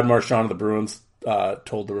 Brad Marchand of the Bruins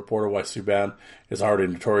told the reporter why Subban is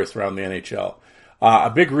already notorious around the NHL.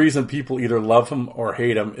 A big reason people either love him or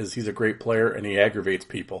hate him is he's a great player and he aggravates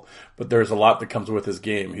people. But there's a lot that comes with his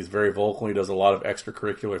game. He's very vocal. He does a lot of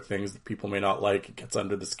extracurricular things that people may not like. It gets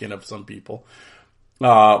under the skin of some people.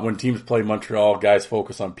 When teams play Montreal, guys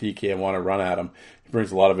focus on PK and want to run at him. He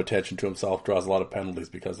brings a lot of attention to himself, draws a lot of penalties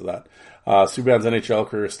because of that. Subban's NHL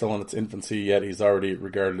career is still in its infancy, yet he's already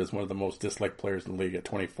regarded as one of the most disliked players in the league at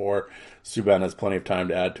 24. Subban has plenty of time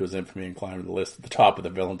to add to his infamy and climb the list at the top of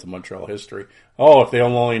the villains of Montreal history. Oh, if they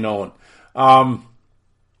only known.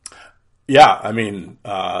 Yeah, I mean,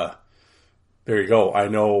 there you go. I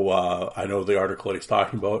know the article that he's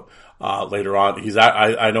talking about. Later on,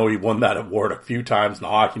 I know he won that award a few times in the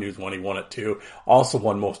Hockey News when he won it too. Also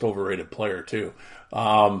won most overrated player too.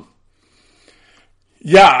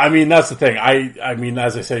 Yeah, I mean, that's the thing. I mean,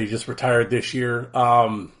 as I said, he just retired this year.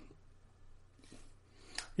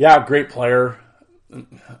 Yeah, great player.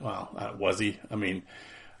 Well, was he? I mean,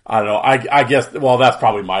 I don't know. I guess, well, that's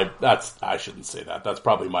probably I shouldn't say that. That's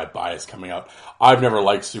probably my bias coming out. I've never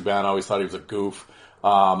liked Subban. I always thought he was a goof.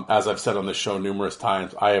 As I've said on this show numerous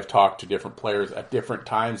times, I have talked to different players at different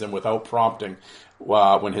times and without prompting.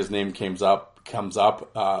 When his name comes up,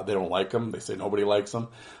 they don't like him. They say nobody likes him.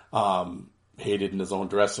 Hated in his own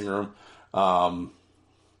dressing room. I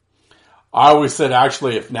always said,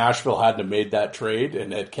 actually, if Nashville hadn't have made that trade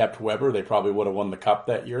and had kept Weber, they probably would have won the cup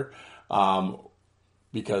that year.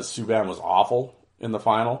 Because Subban was awful in the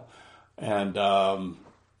final. And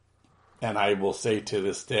I will say to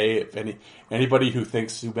this day, if anybody who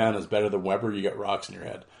thinks Subban is better than Weber, you get rocks in your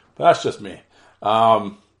head. But that's just me.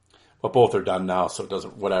 But both are done now, so it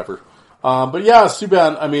doesn't, whatever. But yeah,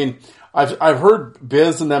 Subban, I mean, I've heard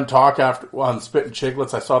Biz and them talk on Spit and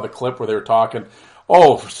Chicklets. I saw the clip where they were talking,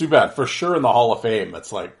 oh, for Subban, for sure in the Hall of Fame.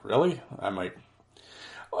 It's like, really? I might.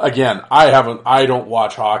 Again, I don't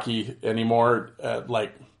watch hockey anymore,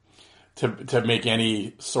 like, to make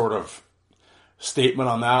any sort of statement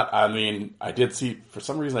on that. I mean, for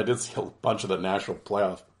some reason, I did see a bunch of the national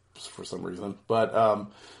playoffs for some reason. But,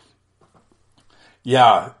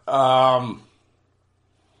 yeah,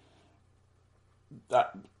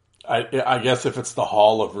 I guess if it's the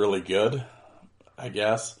Hall of really good, I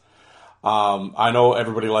guess. I know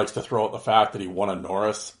everybody likes to throw out the fact that he won a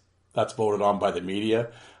Norris. That's voted on by the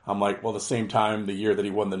media. I'm like, well, the same time, the year that he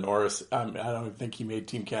won the Norris, I don't even think he made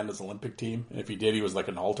Team Canada's Olympic team. And if he did, he was like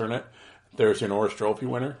an alternate. There's your Norris Trophy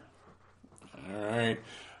winner. All right.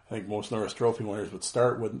 I think most Norris Trophy winners would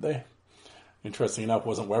start, wouldn't they? Interesting enough,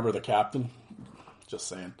 wasn't Weber the captain? Just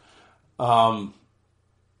saying.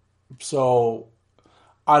 So,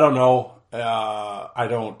 I don't know. I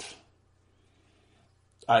don't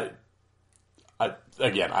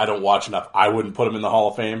watch enough. I wouldn't put him in the Hall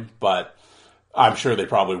of Fame, but I'm sure they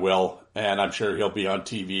probably will. And I'm sure he'll be on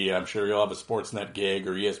TV. I'm sure he'll have a Sportsnet gig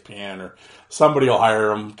or ESPN or somebody will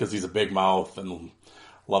hire him because he's a big mouth and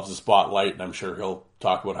loves the spotlight. And I'm sure he'll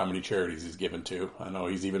talk about how many charities he's given to. I know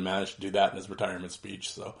he's even managed to do that in his retirement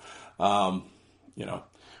speech. So,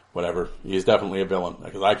 whatever. He's definitely a villain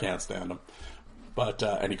because I can't stand him. But,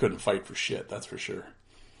 and he couldn't fight for shit. That's for sure.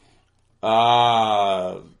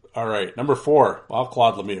 All right, number 4. Well,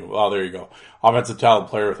 Claude Lemieux. Oh, there you go. Offensive talent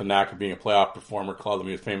player with a knack of being a playoff performer. Claude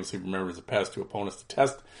Lemieux is famously remembered as a pest to opponents to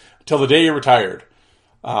test until the day he retired.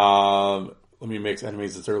 Lemieux makes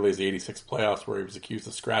enemies as early as the 86 playoffs, where he was accused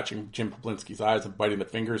of scratching Jim Pablinski's eyes and biting the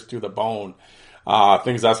fingers to the bone.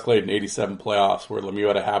 Things escalated in 87 playoffs, where Lemieux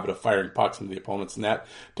had a habit of firing pucks into the opponent's net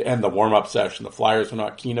to end the warm-up session. The Flyers were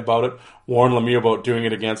not keen about it, warned Lemieux about doing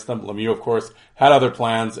it against them. Lemieux, of course, had other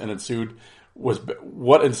plans, and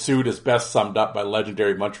what ensued is best summed up by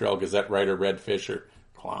legendary Montreal Gazette writer Red Fisher.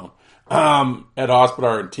 Clown. Ed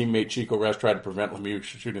Hospodar and teammate Chico Resch tried to prevent Lemieux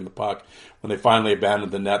shooting the puck. When they finally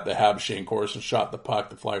abandoned the net, the Habs Shane Corson shot the puck.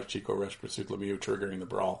 The Flyers Chico Resch pursued Lemieux, triggering the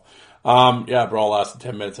brawl. Brawl lasted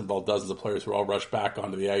 10 minutes and involved dozens of players who all rushed back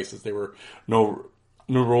onto the ice as there were no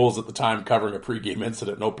rules at the time covering a pregame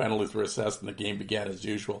incident. No penalties were assessed, and the game began as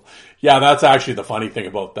usual. Yeah, that's actually the funny thing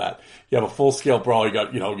about that. You have a full-scale brawl. You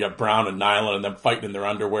got Brown and Nyland and them fighting in their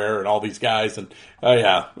underwear and all these guys. And,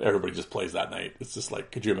 everybody just plays that night. It's just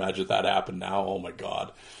like, could you imagine if that happened now? Oh, my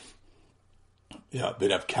God. Yeah,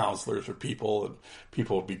 they'd have counselors for people, and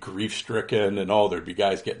people would be grief-stricken, and, there'd be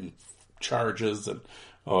guys getting charges, and,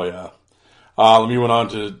 Lemieux went on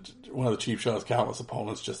to one of the cheap shots, countless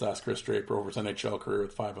opponents, just asked Chris Draper over his NHL career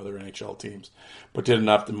with 5 other NHL teams, but did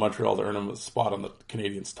enough in Montreal to earn him a spot on the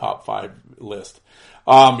Canadiens' top 5 list.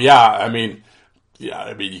 You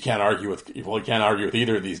can't argue with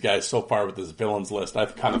either of these guys so far with this villains list. I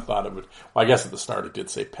kind of thought it would, I guess at the start it did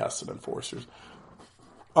say pests and enforcers.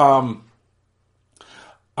 I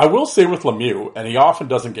will say with Lemieux, and he often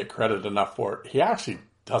doesn't get credit enough for it, he actually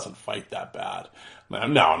doesn't fight that bad. No,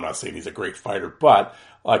 I'm not saying he's a great fighter, but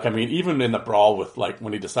even in the brawl with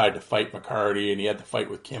when he decided to fight McCarty and he had to fight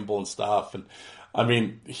with Kimball and stuff, and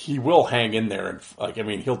he will hang in there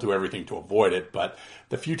and he'll do everything to avoid it. But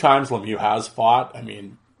the few times Lemieux has fought,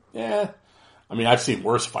 I've seen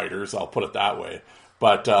worse fighters, I'll put it that way.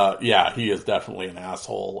 But he is definitely an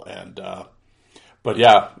asshole. And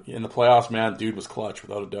in the playoffs, man, dude was clutch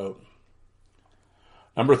without a doubt.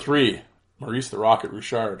 Number 3, Maurice the Rocket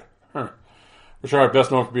Richard. Richard, best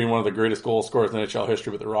known for being one of the greatest goal scorers in NHL history,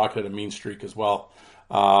 but the Rocket had a mean streak as well.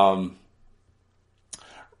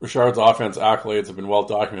 Richard's offense accolades have been well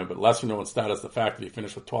documented, but lesser known stat is the fact that he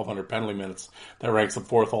finished with 1,200 penalty minutes. That ranks him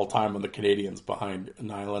 4th all time on the Canadiens, behind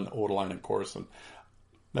Nyland, Odeline, and Corson.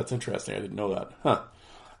 That's interesting. I didn't know that.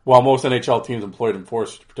 While most NHL teams employed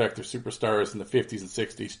enforcers to protect their superstars in the 50s and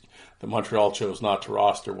 60s, the Montreal chose not to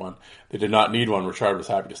roster one. They did not need one. Richard was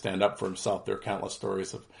happy to stand up for himself. There are countless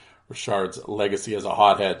stories of Richard's legacy as a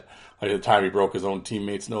hothead, like the time he broke his own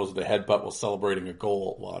teammate's nose with a headbutt while celebrating a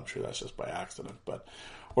goal. Well, I'm sure that's just by accident,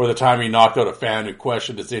 or the time he knocked out a fan who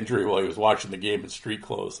questioned his injury while he was watching the game in street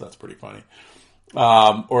clothes. That's pretty funny.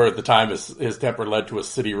 Or at the time his temper led to a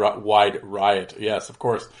city-wide riot. Yes, of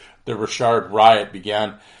course, the Richard riot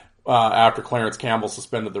began after Clarence Campbell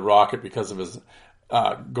suspended the Rocket because of his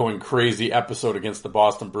going crazy episode against the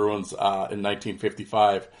Boston Bruins in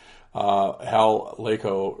 1955. Hal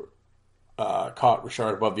Leko caught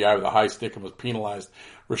Richard above the eye with a high stick and was penalized.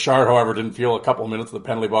 Richard, however, didn't feel a couple of minutes in the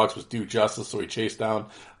penalty box was due justice, so he chased down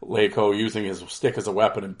Leko using his stick as a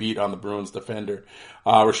weapon and beat on the Bruins defender.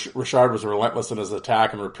 Richard was relentless in his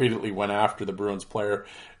attack and repeatedly went after the Bruins player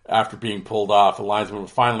after being pulled off. The linesman was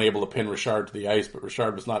finally able to pin Richard to the ice, but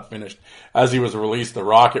Richard was not finished. As he was released, the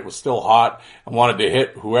Rocket was still hot and wanted to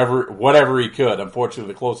hit whatever he could.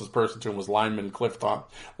 Unfortunately, the closest person to him was linesman Cliff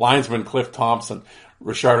Thompson.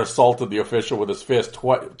 Richard assaulted the official with his fist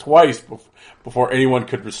twice before anyone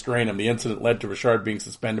could restrain him. The incident led to Richard being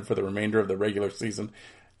suspended for the remainder of the regular season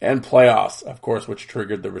and playoffs, of course, which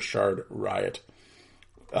triggered the Richard riot.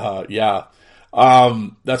 That's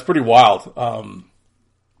pretty wild.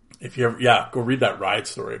 If you ever, go read that riot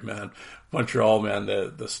story, man. Montreal, man,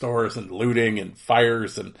 the stores and looting and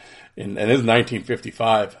fires and it is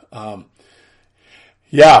 1955. I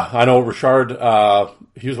know Richard, I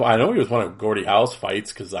know he was one of Gordie Howe's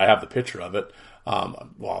fights because I have the picture of it. Howe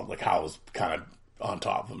was kind of on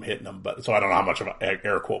top of him, hitting him, but so I don't know how much of an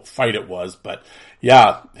air quote fight it was, but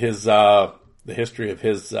his, the history of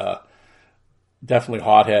his, definitely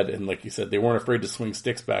hothead. And like you said, they weren't afraid to swing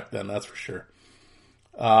sticks back then. That's for sure.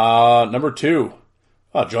 Number 2,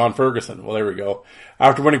 John Ferguson. Well, there we go.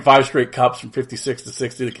 After winning 5 straight cups from 56 to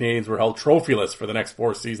 60, the Canadiens were held trophyless for the next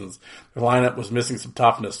 4 seasons. Their lineup was missing some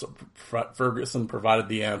toughness, so Ferguson provided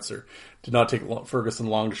the answer. Did not take Ferguson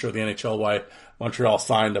long to show the NHL why Montreal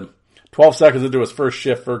signed him. 12 seconds into his first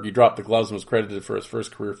shift, Fergie dropped the gloves and was credited for his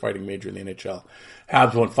first career fighting major in the NHL.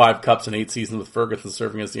 Habs won 5 cups in 8 seasons with Ferguson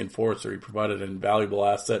serving as the enforcer. He provided an invaluable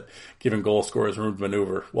asset, giving goal scorers room to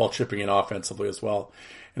maneuver, while chipping in offensively as well.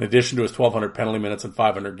 In addition to his 1,200 penalty minutes and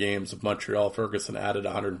 500 games of Montreal, Ferguson added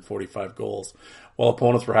 145 goals. While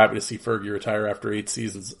opponents were happy to see Fergie retire after 8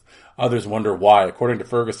 seasons, others wonder why. According to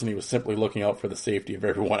Ferguson, he was simply looking out for the safety of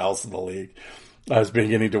everyone else in the league. I was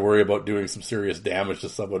beginning to worry about doing some serious damage to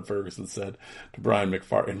someone, Ferguson said to Brian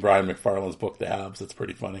McFarland's book, The Habs. It's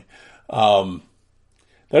pretty funny.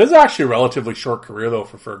 That is actually a relatively short career, though,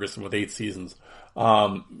 for Ferguson with 8 seasons.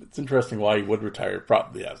 It's interesting why he would retire.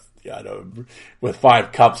 Probably, I know. With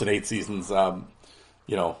 5 cups and 8 seasons, I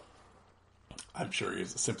I'm sure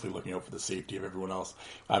he's simply looking out for the safety of everyone else.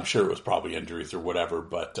 I'm sure it was probably injuries or whatever,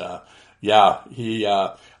 but yeah, he,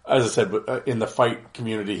 as I said, in the fight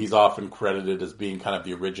community, he's often credited as being kind of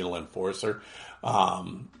the original enforcer.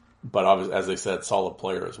 But obviously, as I said, solid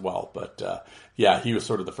player as well. But yeah, he was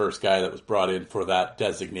sort of the first guy that was brought in for that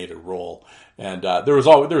designated role. And there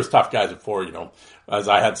was tough guys before, you know, as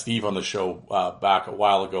I had Steve on the show back a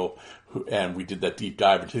while ago, and we did that deep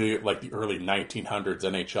dive into like the early 1900s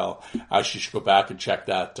NHL. I actually should go back and check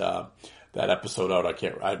that episode out.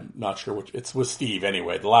 I'm not sure which. It's with Steve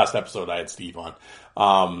anyway. The last episode I had Steve on,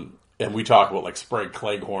 and we talk about like Sprague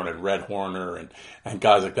Cleghorn and Red Horner and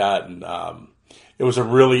guys like that, and it was a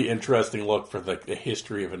really interesting look for the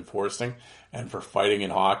history of enforcing and for fighting in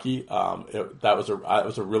hockey. It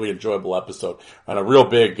was a really enjoyable episode and a real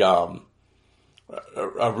big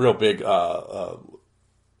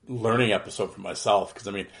learning episode for myself, because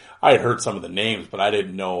I mean, I had heard some of the names, but I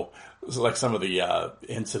didn't know like some of the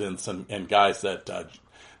incidents and guys that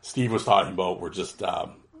Steve was talking about were just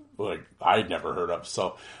like I'd never heard of.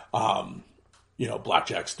 So you know,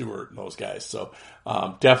 Blackjack Stewart and those guys. So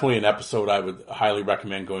definitely an episode I would highly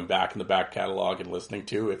recommend going back in the back catalog and listening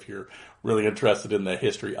to if you're really interested in the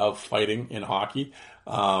history of fighting in hockey.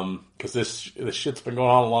 Because this shit's been going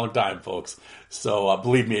on a long time, folks. So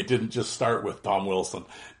believe me, it didn't just start with Tom Wilson,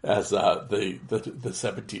 as the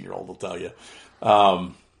 17-year-old will tell you.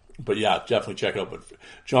 But yeah, definitely check it out. But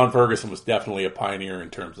John Ferguson was definitely a pioneer in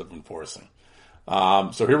terms of enforcing.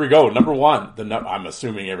 So here we go. Number one. I'm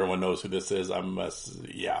assuming everyone knows who this is.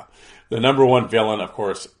 The number one villain, of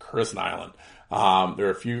course, Chris Nilan. There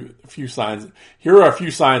are a few signs. Here are a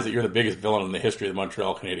few signs that you're the biggest villain in the history of the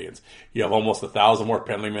Montreal Canadiens. You have almost 1,000 more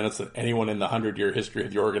penalty minutes than anyone in the 100-year history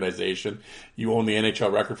of the organization. You own the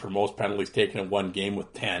NHL record for most penalties taken in one game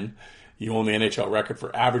with 10. You own the NHL record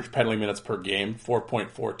for average penalty minutes per game,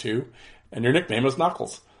 4.42. And your nickname is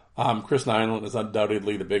Knuckles. Chris Nilan is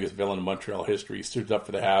undoubtedly the biggest villain in Montreal history. He stood up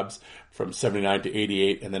for the Habs from 79 to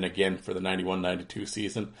 88, and then again for the 91-92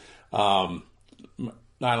 season. Nilan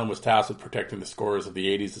was tasked with protecting the scorers of the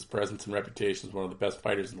 80s. His presence and reputation as one of the best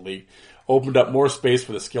fighters in the league opened up more space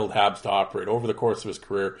for the skilled Habs to operate. Over the course of his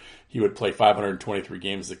career, he would play 523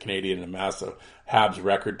 games as a Canadian and amass a Habs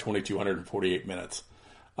record 2,248 minutes.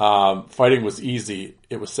 Fighting was easy.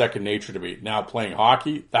 It was second nature to me. Now playing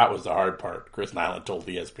hockey, that was the hard part, Chris Nilan told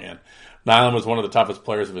ESPN. Nilan was one of the toughest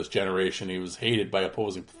players of his generation. He was hated by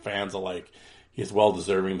opposing fans alike. He is well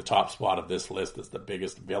deserving the top spot of this list as the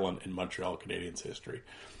biggest villain in Montreal Canadiens history.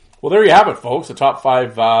 Well, there you have it, folks. The top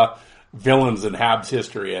 5 villains in Habs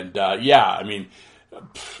history. And yeah, I mean,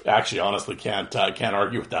 actually, honestly, can't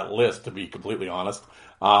argue with that list, to be completely honest.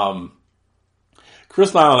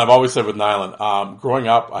 Chris Nilan, I've always said with Nilan, growing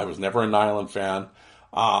up, I was never a Nilan fan.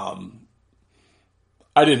 I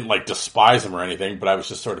didn't like despise him or anything, but I was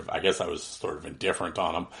just I guess I was sort of indifferent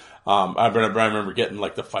on him. I remember getting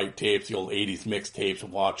like the fight tapes, the old 80s mixtapes,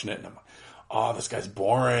 and watching it, and I'm like, oh, this guy's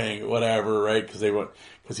boring, whatever, right? Because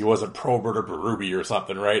he wasn't Probert or Berube or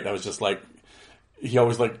something, right? And I was just like, he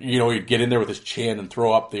always he'd get in there with his chin and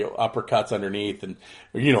throw up the uppercuts underneath, and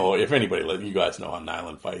if anybody, you guys know how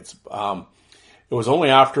Nilan fights. It was only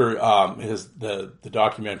after the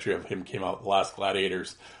documentary of him came out, The Last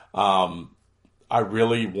Gladiators, I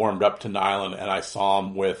really warmed up to Nilan, and I saw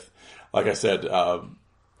him with, like I said,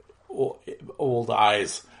 old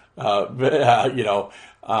eyes. I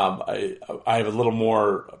have a little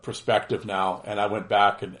more perspective now, and I went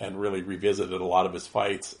back and really revisited a lot of his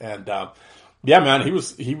fights. And yeah, man, he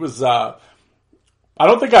was. I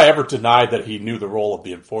don't think I ever denied that he knew the role of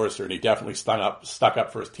the enforcer, and he definitely stuck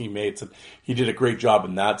up for his teammates, and he did a great job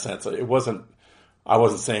in that sense. I never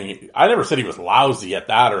said he was lousy at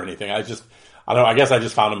that or anything. I guess I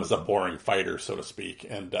just found him as a boring fighter, so to speak,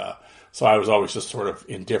 and so I was always just sort of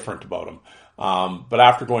indifferent about him. But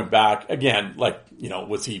after going back again,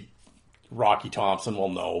 was he Rocky Thompson? Well,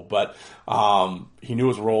 no, but he knew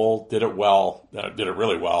his role, did it well, did it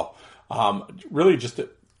really well. Really just.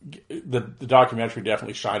 The documentary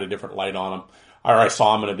definitely shined a different light on him, or I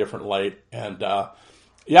saw him in a different light, and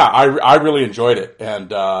yeah, I really enjoyed it, and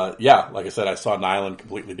yeah, like I said, I saw Nilan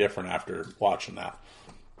completely different after watching that.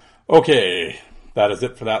 Okay, that is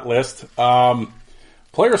it for that list.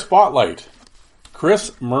 Player spotlight,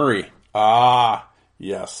 Chris Murray.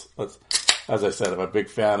 Yes, as I said, I'm a big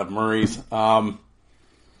fan of Murray's.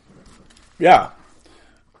 Yeah.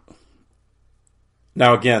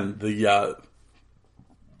 Now again,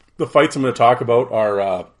 the fights I'm going to talk about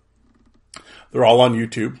are, they're all on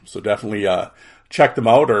YouTube, so definitely check them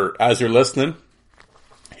out, or as you're listening,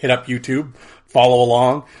 hit up YouTube, follow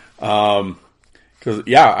along. Because,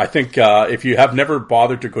 yeah, I think if you have never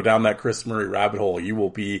bothered to go down that Chris Murray rabbit hole, you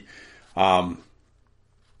will be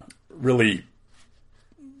really...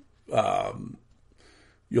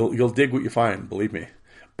 You'll dig what you find, believe me.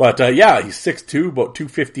 But, yeah, he's 6'2", about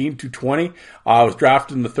 215, 220. Was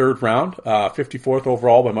drafted in the third round, 54th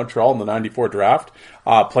overall by Montreal in the 94 draft.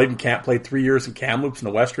 Played 3 years in Kamloops in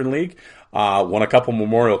the Western League. Won a couple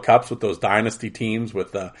Memorial Cups with those dynasty teams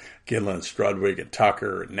with Gillen, Strudwick, and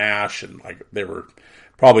Tucker, and Nash. And they were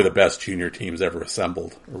probably the best junior teams ever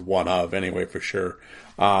assembled, or one of, anyway, for sure.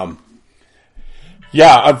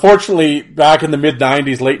 Yeah, unfortunately, back in the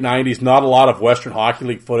mid-90s, late 90s, not a lot of Western Hockey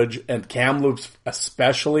League footage, and Kamloops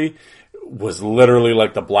especially was literally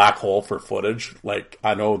like the black hole for footage.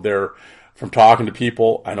 I know from talking to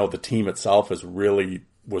people, I know the team itself was really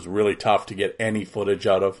tough to get any footage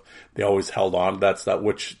out of. They always held on to that stuff,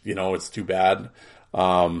 which, it's too bad.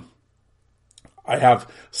 I have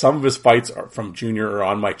some of his fights from junior are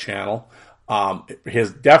on my channel.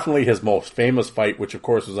 Definitely his most famous fight, which of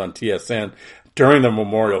course was on TSN, during the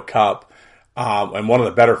Memorial Cup, and one of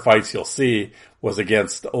the better fights you'll see was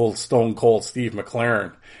against old Stone Cold Steve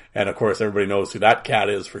McLaren. And of course, everybody knows who that cat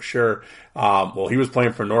is for sure. Well, he was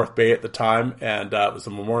playing for North Bay at the time, and it was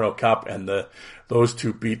the Memorial Cup, and those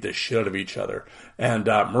two beat the shit out of each other. And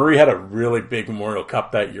Murray had a really big Memorial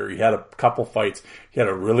Cup that year. He had a couple fights. He had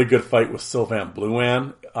a really good fight with Sylvain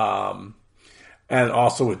Blouin, and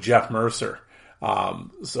also with Jeff Mercer.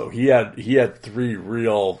 So he had 3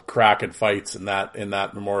 real cracking fights in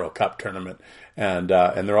that Memorial Cup tournament, and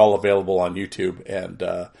they're all available on YouTube. And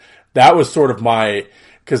that was sort of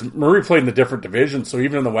because Murray played in the different divisions, so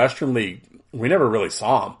even in the Western League, we never really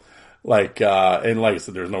saw him. And like I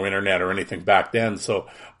said, there's no internet or anything back then, so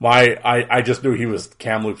I just knew he was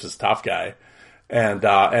Kamloops' tough guy, and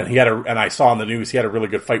I saw on the news he had a really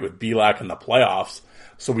good fight with Belak in the playoffs.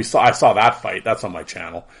 So I saw that fight. That's on my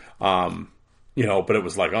channel. But it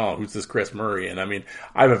was like, oh, who's this Chris Murray? And I mean,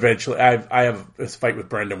 I have this fight with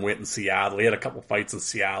Brendan Witt in Seattle. He had a couple fights in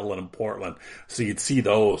Seattle and in Portland, so you'd see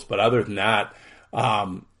those. But other than that,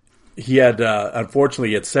 unfortunately,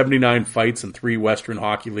 he had 79 fights in 3 Western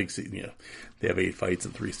Hockey League seasons. They have 8 fights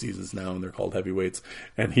in 3 seasons now, and they're called heavyweights.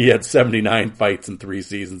 And he had 79 fights in 3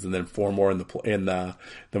 seasons, and then 4 more in the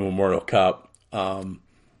Memorial Cup.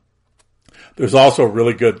 There's also a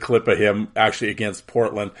really good clip of him actually against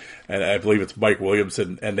Portland, and I believe it's Mike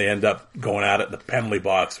Williamson, and they end up going at it in the penalty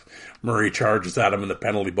box. Murray charges at him in the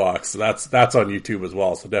penalty box. So that's on YouTube as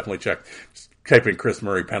well. So definitely type in Chris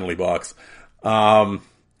Murray penalty box. He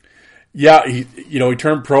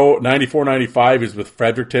turned pro 94-95. He was with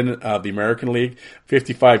Fredericton, the American League,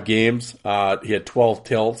 55 games. He had 12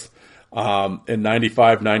 tilts. In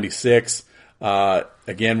 95-96,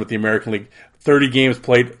 again with the American League, 30 games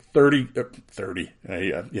played, 30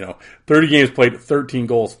 games played, 13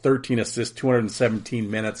 goals, 13 assists,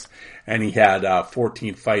 217 minutes, and he had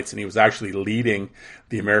 14 fights, and he was actually leading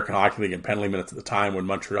the American Hockey League in penalty minutes at the time when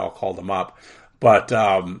Montreal called him up. But,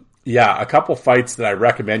 a couple fights that I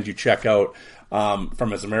recommend you check out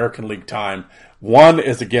from his American League time. One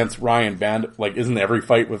is against Ryan isn't every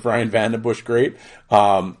fight with Ryan Vandenbush great?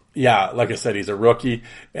 Like I said, he's a rookie,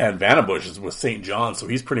 and Vandenbush is with St. John, so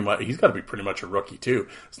he's got to be pretty much a rookie too.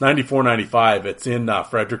 It's 94-95. It's in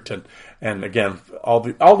Fredericton, and again, all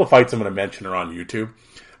the fights I'm going to mention are on YouTube.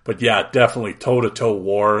 But yeah, definitely toe-to-toe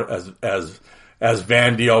war as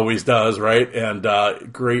Vandy always does, right?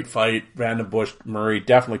 And great fight, Vandenbush Murray.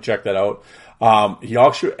 Definitely check that out. He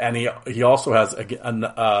also has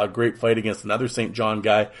a great fight against another St. John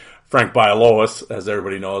guy, Frank Bialowas, as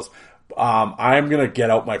everybody knows. I'm going to get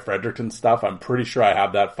out my Fredericton stuff. I'm pretty sure I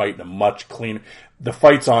have that fight in a much cleaner. The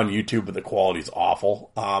fight's on YouTube, but the quality's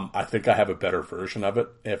awful. I think I have a better version of it.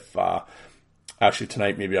 If actually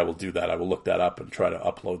tonight maybe I will do that. I will look that up and try to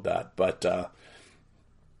upload that. But and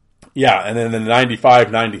then the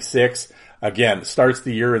 95-96 again starts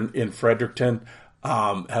the year in Fredericton.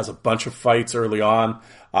 Has a bunch of fights early on.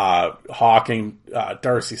 Hawking,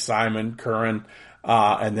 Darcy Simon, Curran.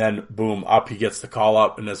 And then, boom, up he gets the call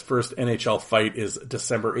up, and his first NHL fight is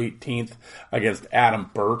December 18th against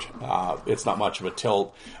Adam Burt. It's not much of a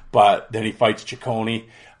tilt, but then he fights Ciccone.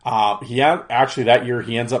 That year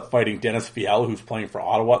he ends up fighting Dennis Fiel, who's playing for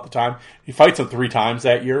Ottawa at the time. He fights him 3 times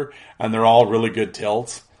that year, and they're all really good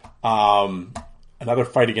tilts. Another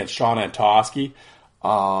fight against Sean Antosky.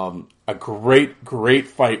 A great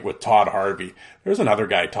fight with Todd Harvey. There's another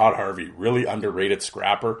guy, Todd Harvey, really underrated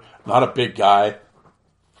scrapper, not a big guy,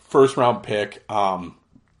 first round pick,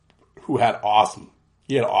 who had awesome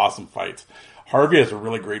fights. Harvey has a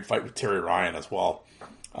really great fight with Terry Ryan as well.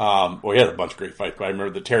 Well, he had a bunch of great fights, but I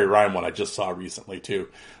remember the Terry Ryan one I just saw recently too.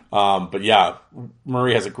 But yeah,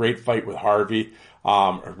 Murray has a great fight with Harvey,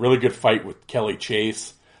 a really good fight with Kelly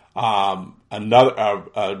Chase. Another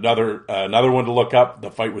one to look up,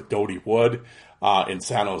 the fight with Dodie Wood, in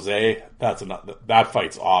San Jose. That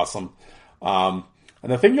fight's awesome. And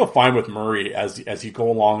the thing you'll find with Murray as you go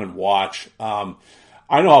along and watch, I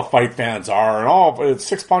know how fight fans are, and it's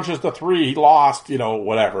 6 punches to 3, he lost,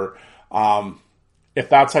 whatever. If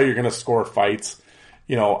that's how you're going to score fights,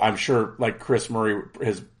 I'm sure like Chris Murray,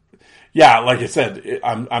 like I said,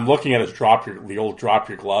 I'm looking at the old drop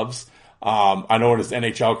your gloves. I know in his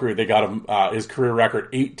NHL career, they got him, his career record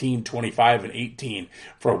 18, 25, and 18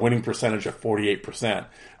 for a winning percentage of 48%.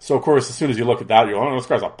 So of course, as soon as you look at that, you're like, oh, this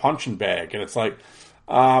guy's a punching bag. And it's like,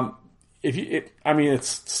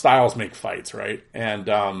 it's styles make fights, right? And,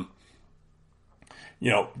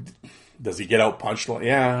 does he get out punched?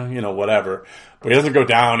 Yeah, whatever. But he doesn't go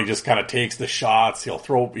down. He just kind of takes the shots. He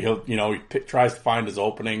tries to find his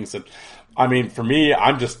openings. And I mean, for me,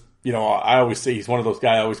 I'm just, I always say he's one of those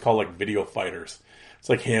guys I always call like video fighters. It's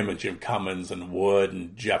like him and Jim Cummins and Wood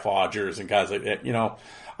and Jeff Odgers and guys like that,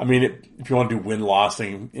 I mean, if you want to do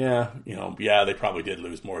win-lossing, they probably did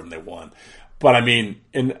lose more than they won. But I mean,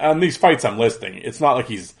 on these fights I'm listing, it's not like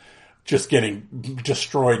he's just getting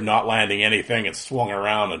destroyed, not landing anything, and swung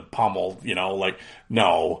around and pummeled,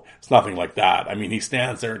 no, it's nothing like that. I mean, he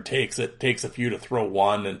stands there and takes a few to throw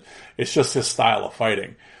one, and it's just his style of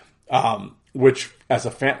fighting. Which, as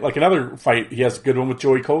a fan, like another fight, he has a good one with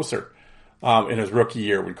Joey Kocur, in his rookie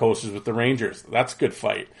year when Kocer's with the Rangers. That's a good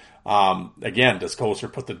fight. Again, does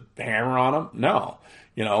Kocur put the hammer on him? No.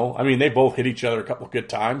 I mean, they both hit each other a couple of good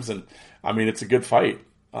times, and I mean, it's a good fight.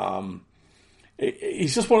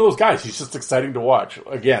 He's just one of those guys. He's just exciting to watch.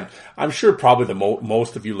 Again, I'm sure probably the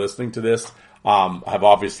most of you listening to this have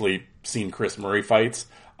obviously seen Chris Murray fights.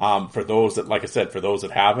 For those that, like I said, for those that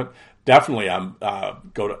haven't, definitely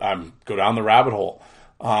go down the rabbit hole.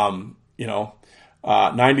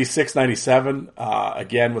 96, 97,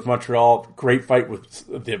 again with Montreal, great fight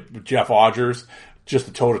with Jeff Odgers, just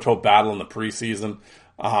a toe-to-toe battle in the preseason.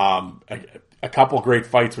 A couple great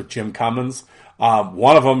fights with Jim Cummins.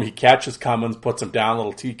 One of them, he catches Cummins, puts him down, a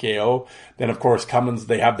little TKO. Then, of course, Cummins,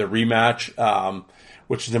 they have the rematch,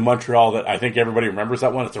 which is in Montreal. That I think everybody remembers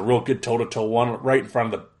that one. It's a real good toe-to-toe one, right in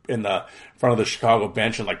front of the Chicago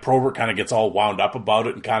bench, and like Probert kind of gets all wound up about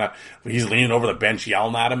it, and he's leaning over the bench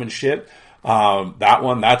yelling at him and shit.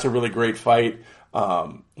 That's a really great fight.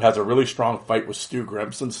 Has a really strong fight with Stu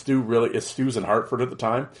Grimson. Stu's in Hartford at the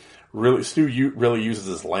time. Stu really uses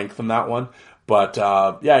his length in that one. But,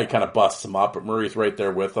 he kind of busts him up, but Murray's right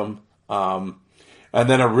there with him. And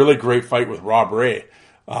then a really great fight with Rob Ray.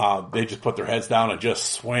 They just put their heads down and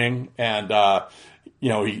just swing, and,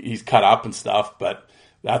 he's cut up and stuff, but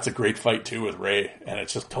that's a great fight too with Ray, and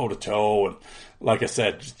it's just toe to toe. And like I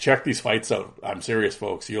said, just check these fights out. I'm serious,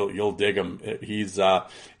 folks. You'll dig him. He's a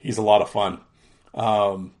lot of fun.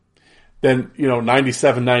 Then,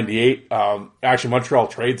 97, 98, actually Montreal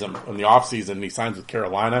trades him in the offseason, and he signs with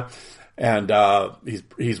Carolina. And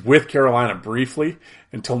he's with Carolina briefly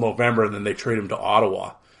until November, and then they trade him to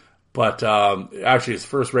Ottawa. But actually, his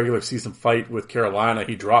first regular season fight with Carolina,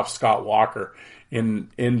 he drops Scott Walker in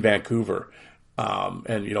Vancouver.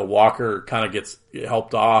 And Walker kind of gets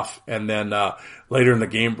helped off, and then later in the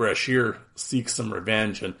game, Brashear seeks some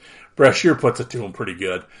revenge, and Brashear puts it to him pretty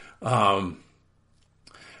good. Then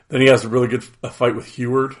he has a really good fight with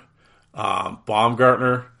Heward,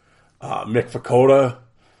 Baumgartner, Mick Fakota.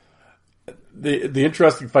 The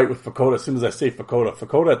interesting fight with Fakota, as soon as I say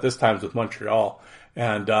Fakota at this time is with Montreal,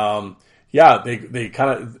 and they kind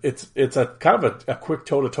of it's a kind of a quick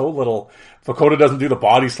toe to toe little. Fakota doesn't do the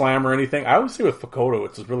body slam or anything. I always say with Fakota,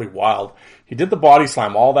 it's really wild. He did the body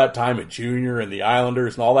slam all that time at Junior and the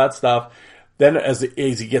Islanders and all that stuff. Then as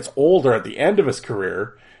he gets older at the end of his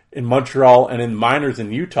career in Montreal and in minors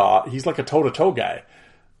in Utah, he's like a toe to toe guy.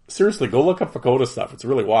 Seriously, go look up Fakota stuff. It's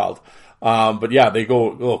really wild. But yeah, they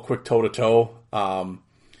go a little quick toe to toe.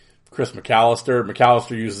 Chris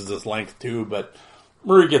McAllister uses his length too, but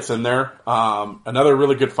Murray gets in there. Another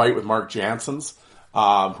really good fight with Mark Janssens,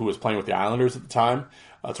 who was playing with the Islanders at the time.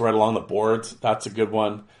 It's right along the boards. That's a good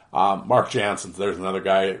one. Mark Janssens, there's another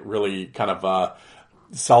guy really kind of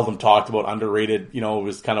seldom talked about, underrated.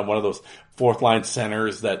 Was kind of one of those fourth line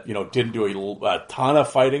centers that didn't do a ton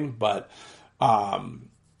of fighting, but I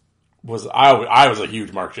was a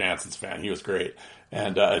huge Mark Janssens fan. He was great,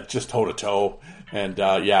 and just toe to toe, and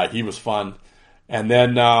he was fun. And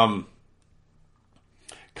then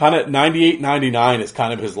kind of 98, 99 is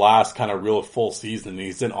kind of his last kind of real full season.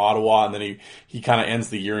 He's in Ottawa, and then he kind of ends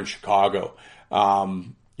the year in Chicago.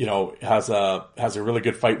 has a really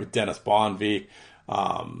good fight with Dennis Bonvie.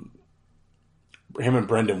 Him and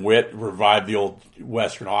Brendan Witt revived the old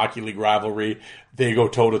Western Hockey League rivalry. They go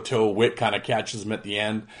toe-to-toe. Witt kind of catches him at the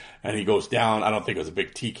end, and he goes down. I don't think it was a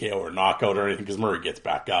big TKO or knockout or anything because Murray gets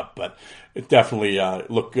back up, but it definitely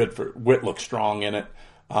looked good for Witt. Looked strong in it.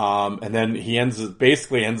 And then he ends his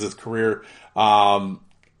career catching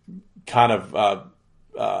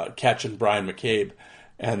Brian McCabe.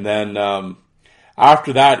 And then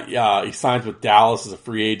after that, he signs with Dallas as a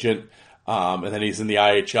free agent, and then he's in the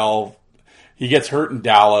IHL. He gets hurt in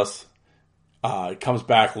Dallas, comes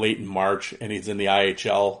back late in March, and he's in the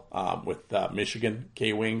IHL with Michigan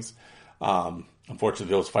K-Wings.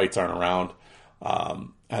 Unfortunately, those fights aren't around.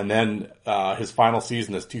 And then his final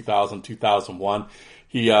season is 2000-2001.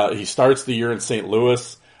 He starts the year in St.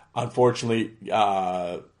 Louis. Unfortunately,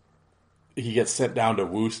 he gets sent down to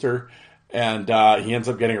Worcester, and he ends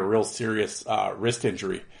up getting a real serious wrist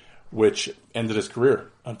injury, which ended his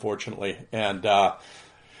career, unfortunately. And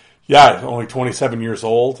only 27 years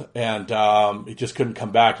old, and he just couldn't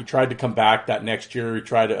come back. He tried to come back that next year. He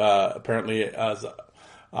tried apparently as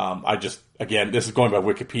this is going by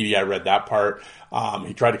Wikipedia. I read that part.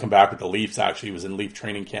 He tried to come back with the Leafs. Actually, he was in Leaf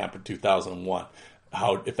training camp in 2001. I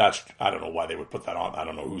don't know why they would put that on. I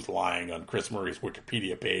don't know who's lying on Chris Murray's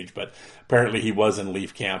Wikipedia page, but apparently he was in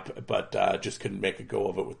Leaf camp, but just couldn't make a go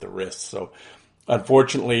of it with the wrist. So,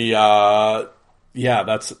 unfortunately, that's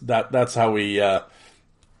how he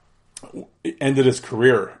ended his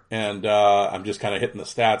career. And I'm just kind of hitting the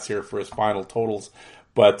stats here for his final totals.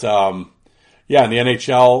 But in the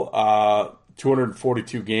NHL,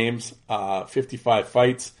 242 games, 55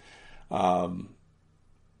 fights.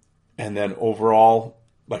 And then overall,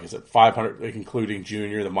 like I said, 500, including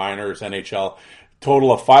junior, the minors, NHL,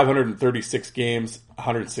 total of 536 games,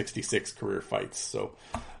 166 career fights. So,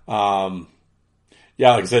 like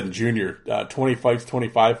I said, in junior, 20 fights,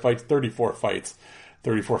 25 fights, 34 fights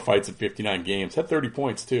in 59 games. Had 30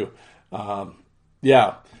 points too. So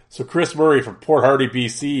Chris Murray from Port Hardy,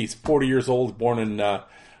 BC. He's 40 years old, born in,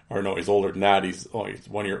 he's older than that. He's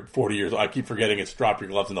 40 years old. I keep forgetting it's Drop Your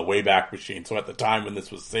Gloves in the Wayback Machine. So at the time when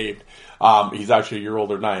this was saved, he's actually a year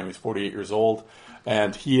older than I am. He's 48 years old.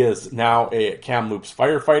 And he is now a Kamloops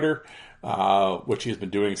firefighter, which he has been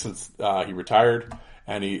doing since he retired.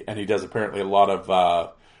 And he does apparently a lot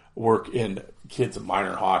of work in kids and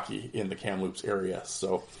minor hockey in the Kamloops area.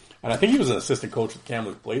 So, and I think he was an assistant coach with the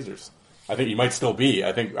Kamloops Blazers. I think he might still be.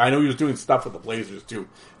 I know he was doing stuff with the Blazers too,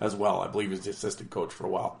 as well. I believe he was the assistant coach for a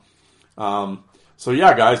while.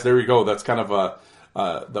 Guys, there we go. That's kind of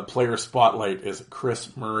the player spotlight is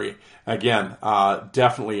Chris Murray. Again,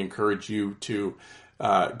 definitely encourage you to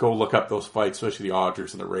go look up those fights, especially the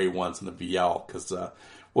Odgers and the Ray ones and the VL, because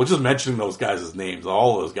just mentioning those guys' names,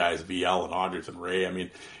 all those guys, VL and Odgers and Ray. I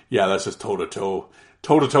mean, that's just toe-to-toe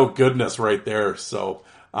goodness right there. So,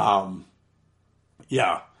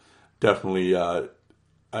 definitely, I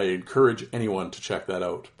encourage anyone to check that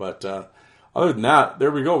out. But other than that,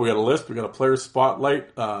 there we go. We got a list. We got a player spotlight,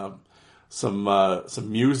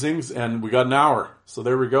 some musings, and we got an hour. So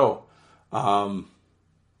there we go. Oh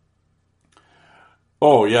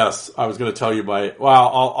yes, I was going to tell you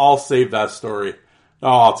I'll save that story. No,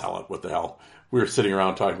 I'll tell it. What the hell? We were sitting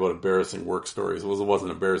around talking about embarrassing work stories. It wasn't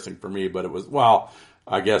embarrassing for me, but it was,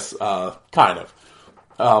 I guess, kind of.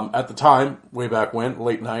 At the time, way back when,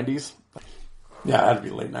 late 90s. Yeah, it had to be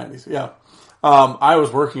late 90s. Yeah. I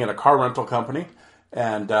was working at a car rental company,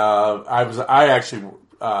 and I actually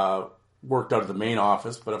worked out of the main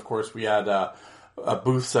office, but of course we had a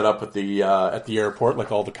booth set up at the airport,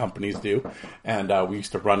 like all the companies do, and we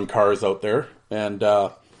used to run cars out there, and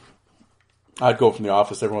I'd go from the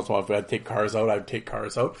office every once in a while. If I'd take cars out, I'd take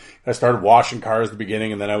cars out. I started washing cars at the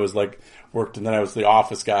beginning, and then I was and then I was the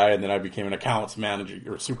office guy, and then I became an accounts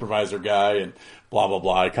manager or supervisor guy, and blah, blah,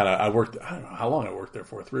 blah. I worked, I don't know how long I worked there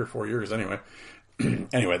for, 3 or 4 years anyway.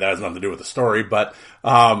 Anyway, that has nothing to do with the story, but,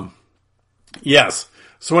 yes.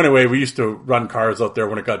 So anyway, we used to run cars out there.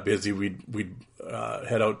 When it got busy, we'd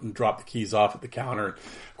head out and drop the keys off at the counter.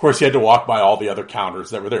 Of course, you had to walk by all the other counters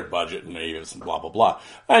that were their budget and Avis and blah, blah, blah.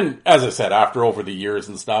 And as I said, after over the years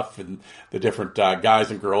and stuff, and the different guys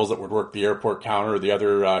and girls that would work the airport counter, the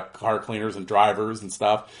other car cleaners and drivers and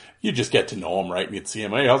stuff, you just get to know them, right? And you'd see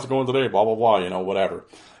them, hey, how's it going today? Blah, blah, blah, whatever.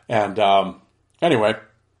 And anyway,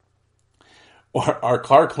 our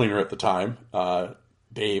car cleaner at the time,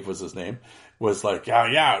 Dave was his name, was like, oh,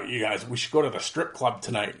 yeah, you guys, we should go to the strip club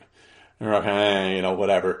tonight. And we're like,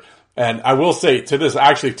 whatever. And I will say to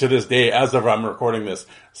this day, as of I'm recording this,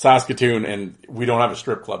 Saskatoon, and we don't have a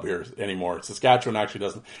strip club here anymore. Saskatchewan actually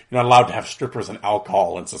doesn't. You're not allowed to have strippers and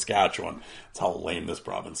alcohol in Saskatchewan. That's how lame this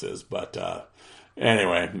province is. But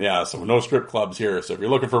anyway, yeah. So no strip clubs here. So if you're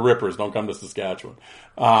looking for rippers, don't come to Saskatchewan.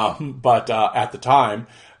 But at the time,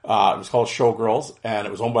 it was called Showgirls, and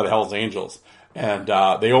it was owned by the Hells Angels. And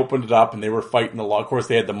they opened it up, and they were fighting the law. Of course,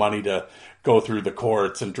 they had the money to go through the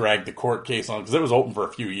courts and drag the court case on, because it was open for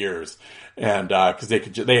a few years, and because they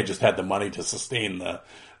had just had the money to sustain the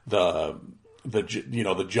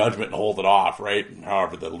judgment and hold it off, right?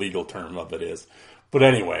 However the legal term of it is. But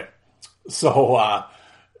anyway, so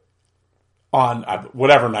on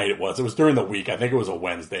whatever night it was during the week. I think it was a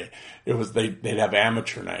Wednesday. They'd have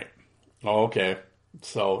amateur night. Oh, okay.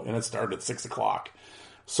 So, and it started at 6:00.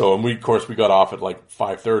 So, and we got off at like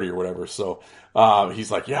 5:30 or whatever. So,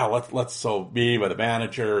 he's like, yeah, let's, so me, by the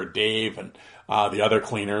manager, Dave, and, the other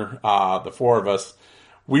cleaner, the four of us,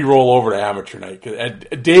 we roll over to amateur night.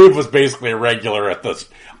 And Dave was basically a regular at this.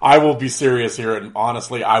 I will be serious here. And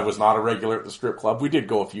honestly, I was not a regular at the strip club. We did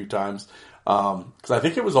go a few times. Cause I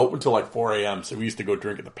think it was open till like 4 a.m. So we used to go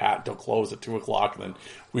drink at the Pat until close at 2:00. And then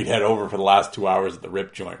we'd head over for the last 2 hours at the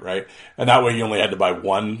Rip Joint, right? And that way you only had to buy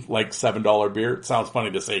one like $7 beer. It sounds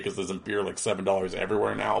funny to say cause isn't beer like $7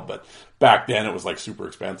 everywhere now, but back then it was like super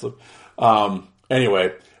expensive.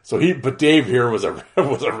 Anyway, but Dave here was a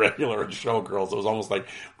regular at Showgirls. It was almost like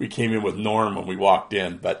we came in with Norm when we walked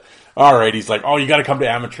in. But all right, he's like, oh, you got to come to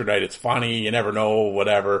amateur night. It's funny. You never know,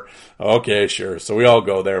 whatever. Okay, sure. So we all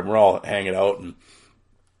go there and we're all hanging out. And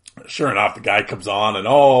sure enough, the guy comes on and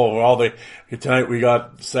tonight we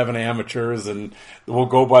got 7 amateurs and we'll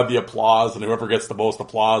go by the applause, and whoever gets the most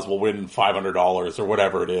applause will win $500 or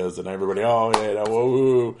whatever it is. And everybody, oh yeah,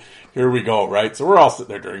 whoa, here we go, right? So we're all sitting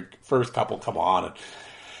there during first couple come on.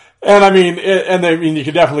 And I mean, you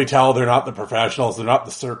can definitely tell they're not the professionals. They're not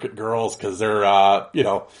the circuit girls, because they're,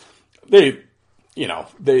 they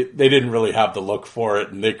didn't really have the look for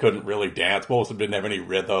it, and they couldn't really dance. Most of them didn't have any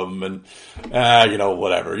rhythm, and,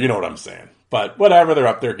 whatever. You know what I'm saying. But whatever, they're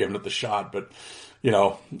up there giving it the shot. But,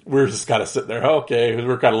 we're just kind of sitting there, okay.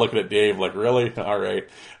 We're kind of looking at Dave like, really? All right.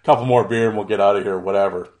 A couple more beer and we'll get out of here,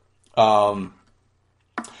 whatever. And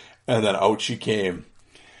then out she came.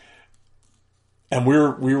 And we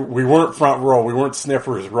weren't front row. We weren't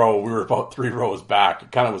sniffers row. We were about 3 rows back.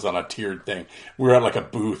 It kind of was on a tiered thing. We were at like a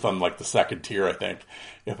booth on like the second tier, I think,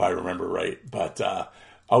 if I remember right. But,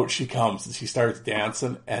 out she comes and she starts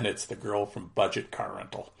dancing, and it's the girl from Budget Car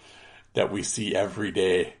Rental that we see every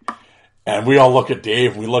day. And we all look at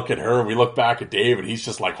Dave, we look at her, we look back at Dave, and he's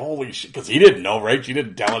just like, holy shit, because he didn't know, right? She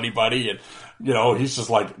didn't tell anybody, and, he's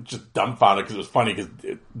just like, just dumbfounded, because it was funny, because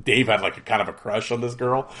Dave had like a kind of a crush on this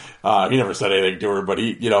girl. He never said anything to her, but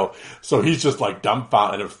so he's just like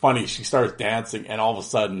dumbfounded, and it was funny, she starts dancing, and all of a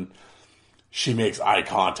sudden, she makes eye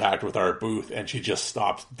contact with our booth, and she just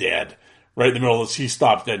stops dead. Right in the middle she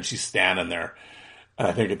stops dead, and she's standing there. And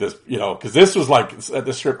I think at this, because this was like, at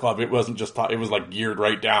the strip club, it wasn't just, it was like geared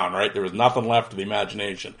right down, right? There was nothing left of the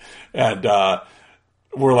imagination. And,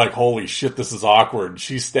 we're like, holy shit, this is awkward.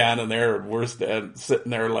 She's standing there, and we're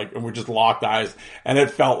sitting there like, and we're just locked eyes. And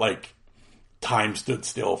it felt like time stood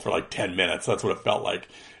still for like 10 minutes. That's what it felt like. It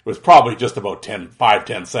was probably just about 10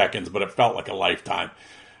 seconds, but it felt like a lifetime.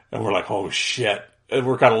 And we're like, oh shit. And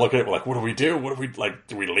we're kind of looking at it like, what do we do? What do we, like,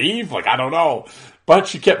 do we leave? Like, I don't know. But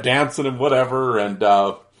she kept dancing and whatever. And,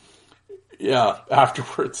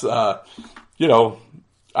 afterwards,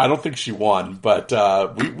 I don't think she won, but,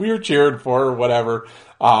 we were cheering for her, whatever.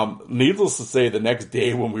 Needless to say, the next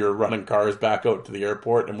day when we were running cars back out to the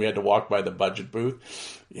airport and we had to walk by the Budget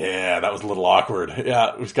booth, yeah, that was a little awkward.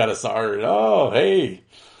 Yeah, we kind of saw her. Oh, hey,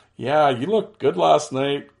 yeah, you looked good last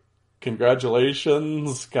night.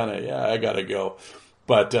 Congratulations. I gotta go.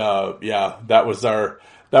 But, we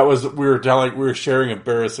were sharing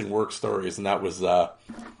embarrassing work stories, and that was, like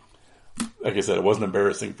I said, it wasn't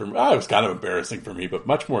embarrassing for me. It was kind of embarrassing for me, but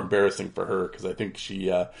much more embarrassing for her, because I think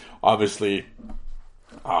she, obviously,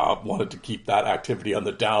 wanted to keep that activity on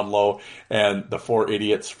the down low, and the 4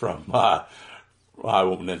 idiots from, I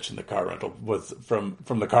won't mention the car rental, was from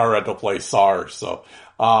the car rental place saw her, so,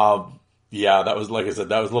 that was, like I said,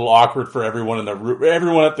 that was a little awkward for everyone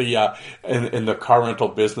at the, in the car rental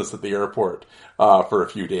business at the airport, for a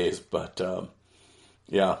few days. But,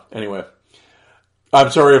 anyway, I'm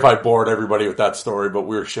sorry if I bored everybody with that story, but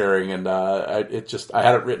we were sharing, and, I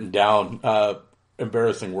had it written down,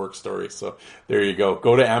 embarrassing work stories. So there you go.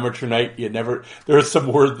 Go to amateur night. There's some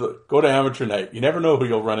words, go to amateur night. You never know who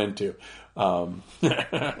you'll run into. So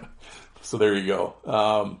there you go.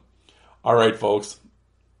 All right, folks.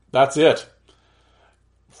 that's it.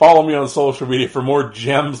 Follow me on social media for more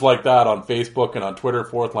gems like that on Facebook and on Twitter,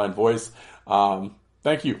 Fourth Line Voice.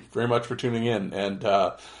 Thank you very much for tuning in. And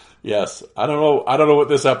yes, I don't know what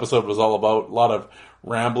this episode was all about. A lot of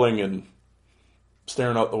rambling and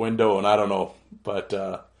staring out the window, and I don't know. But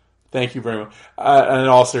thank you very much. And in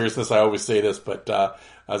all seriousness, I always say this, but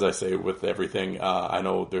as I say with everything, I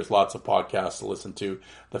know there's lots of podcasts to listen to.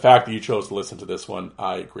 The fact that you chose to listen to this one,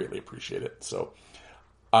 I greatly appreciate it. So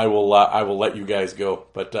I will let you guys go.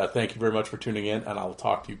 But thank you very much for tuning in, and I will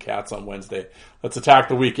talk to you cats on Wednesday. Let's attack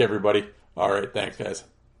the week, everybody. All right, thanks, guys.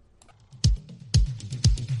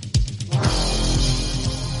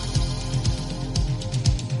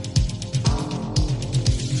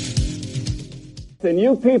 And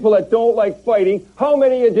you people that don't like fighting, how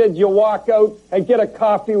many of you did you walk out and get a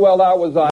coffee while that was on?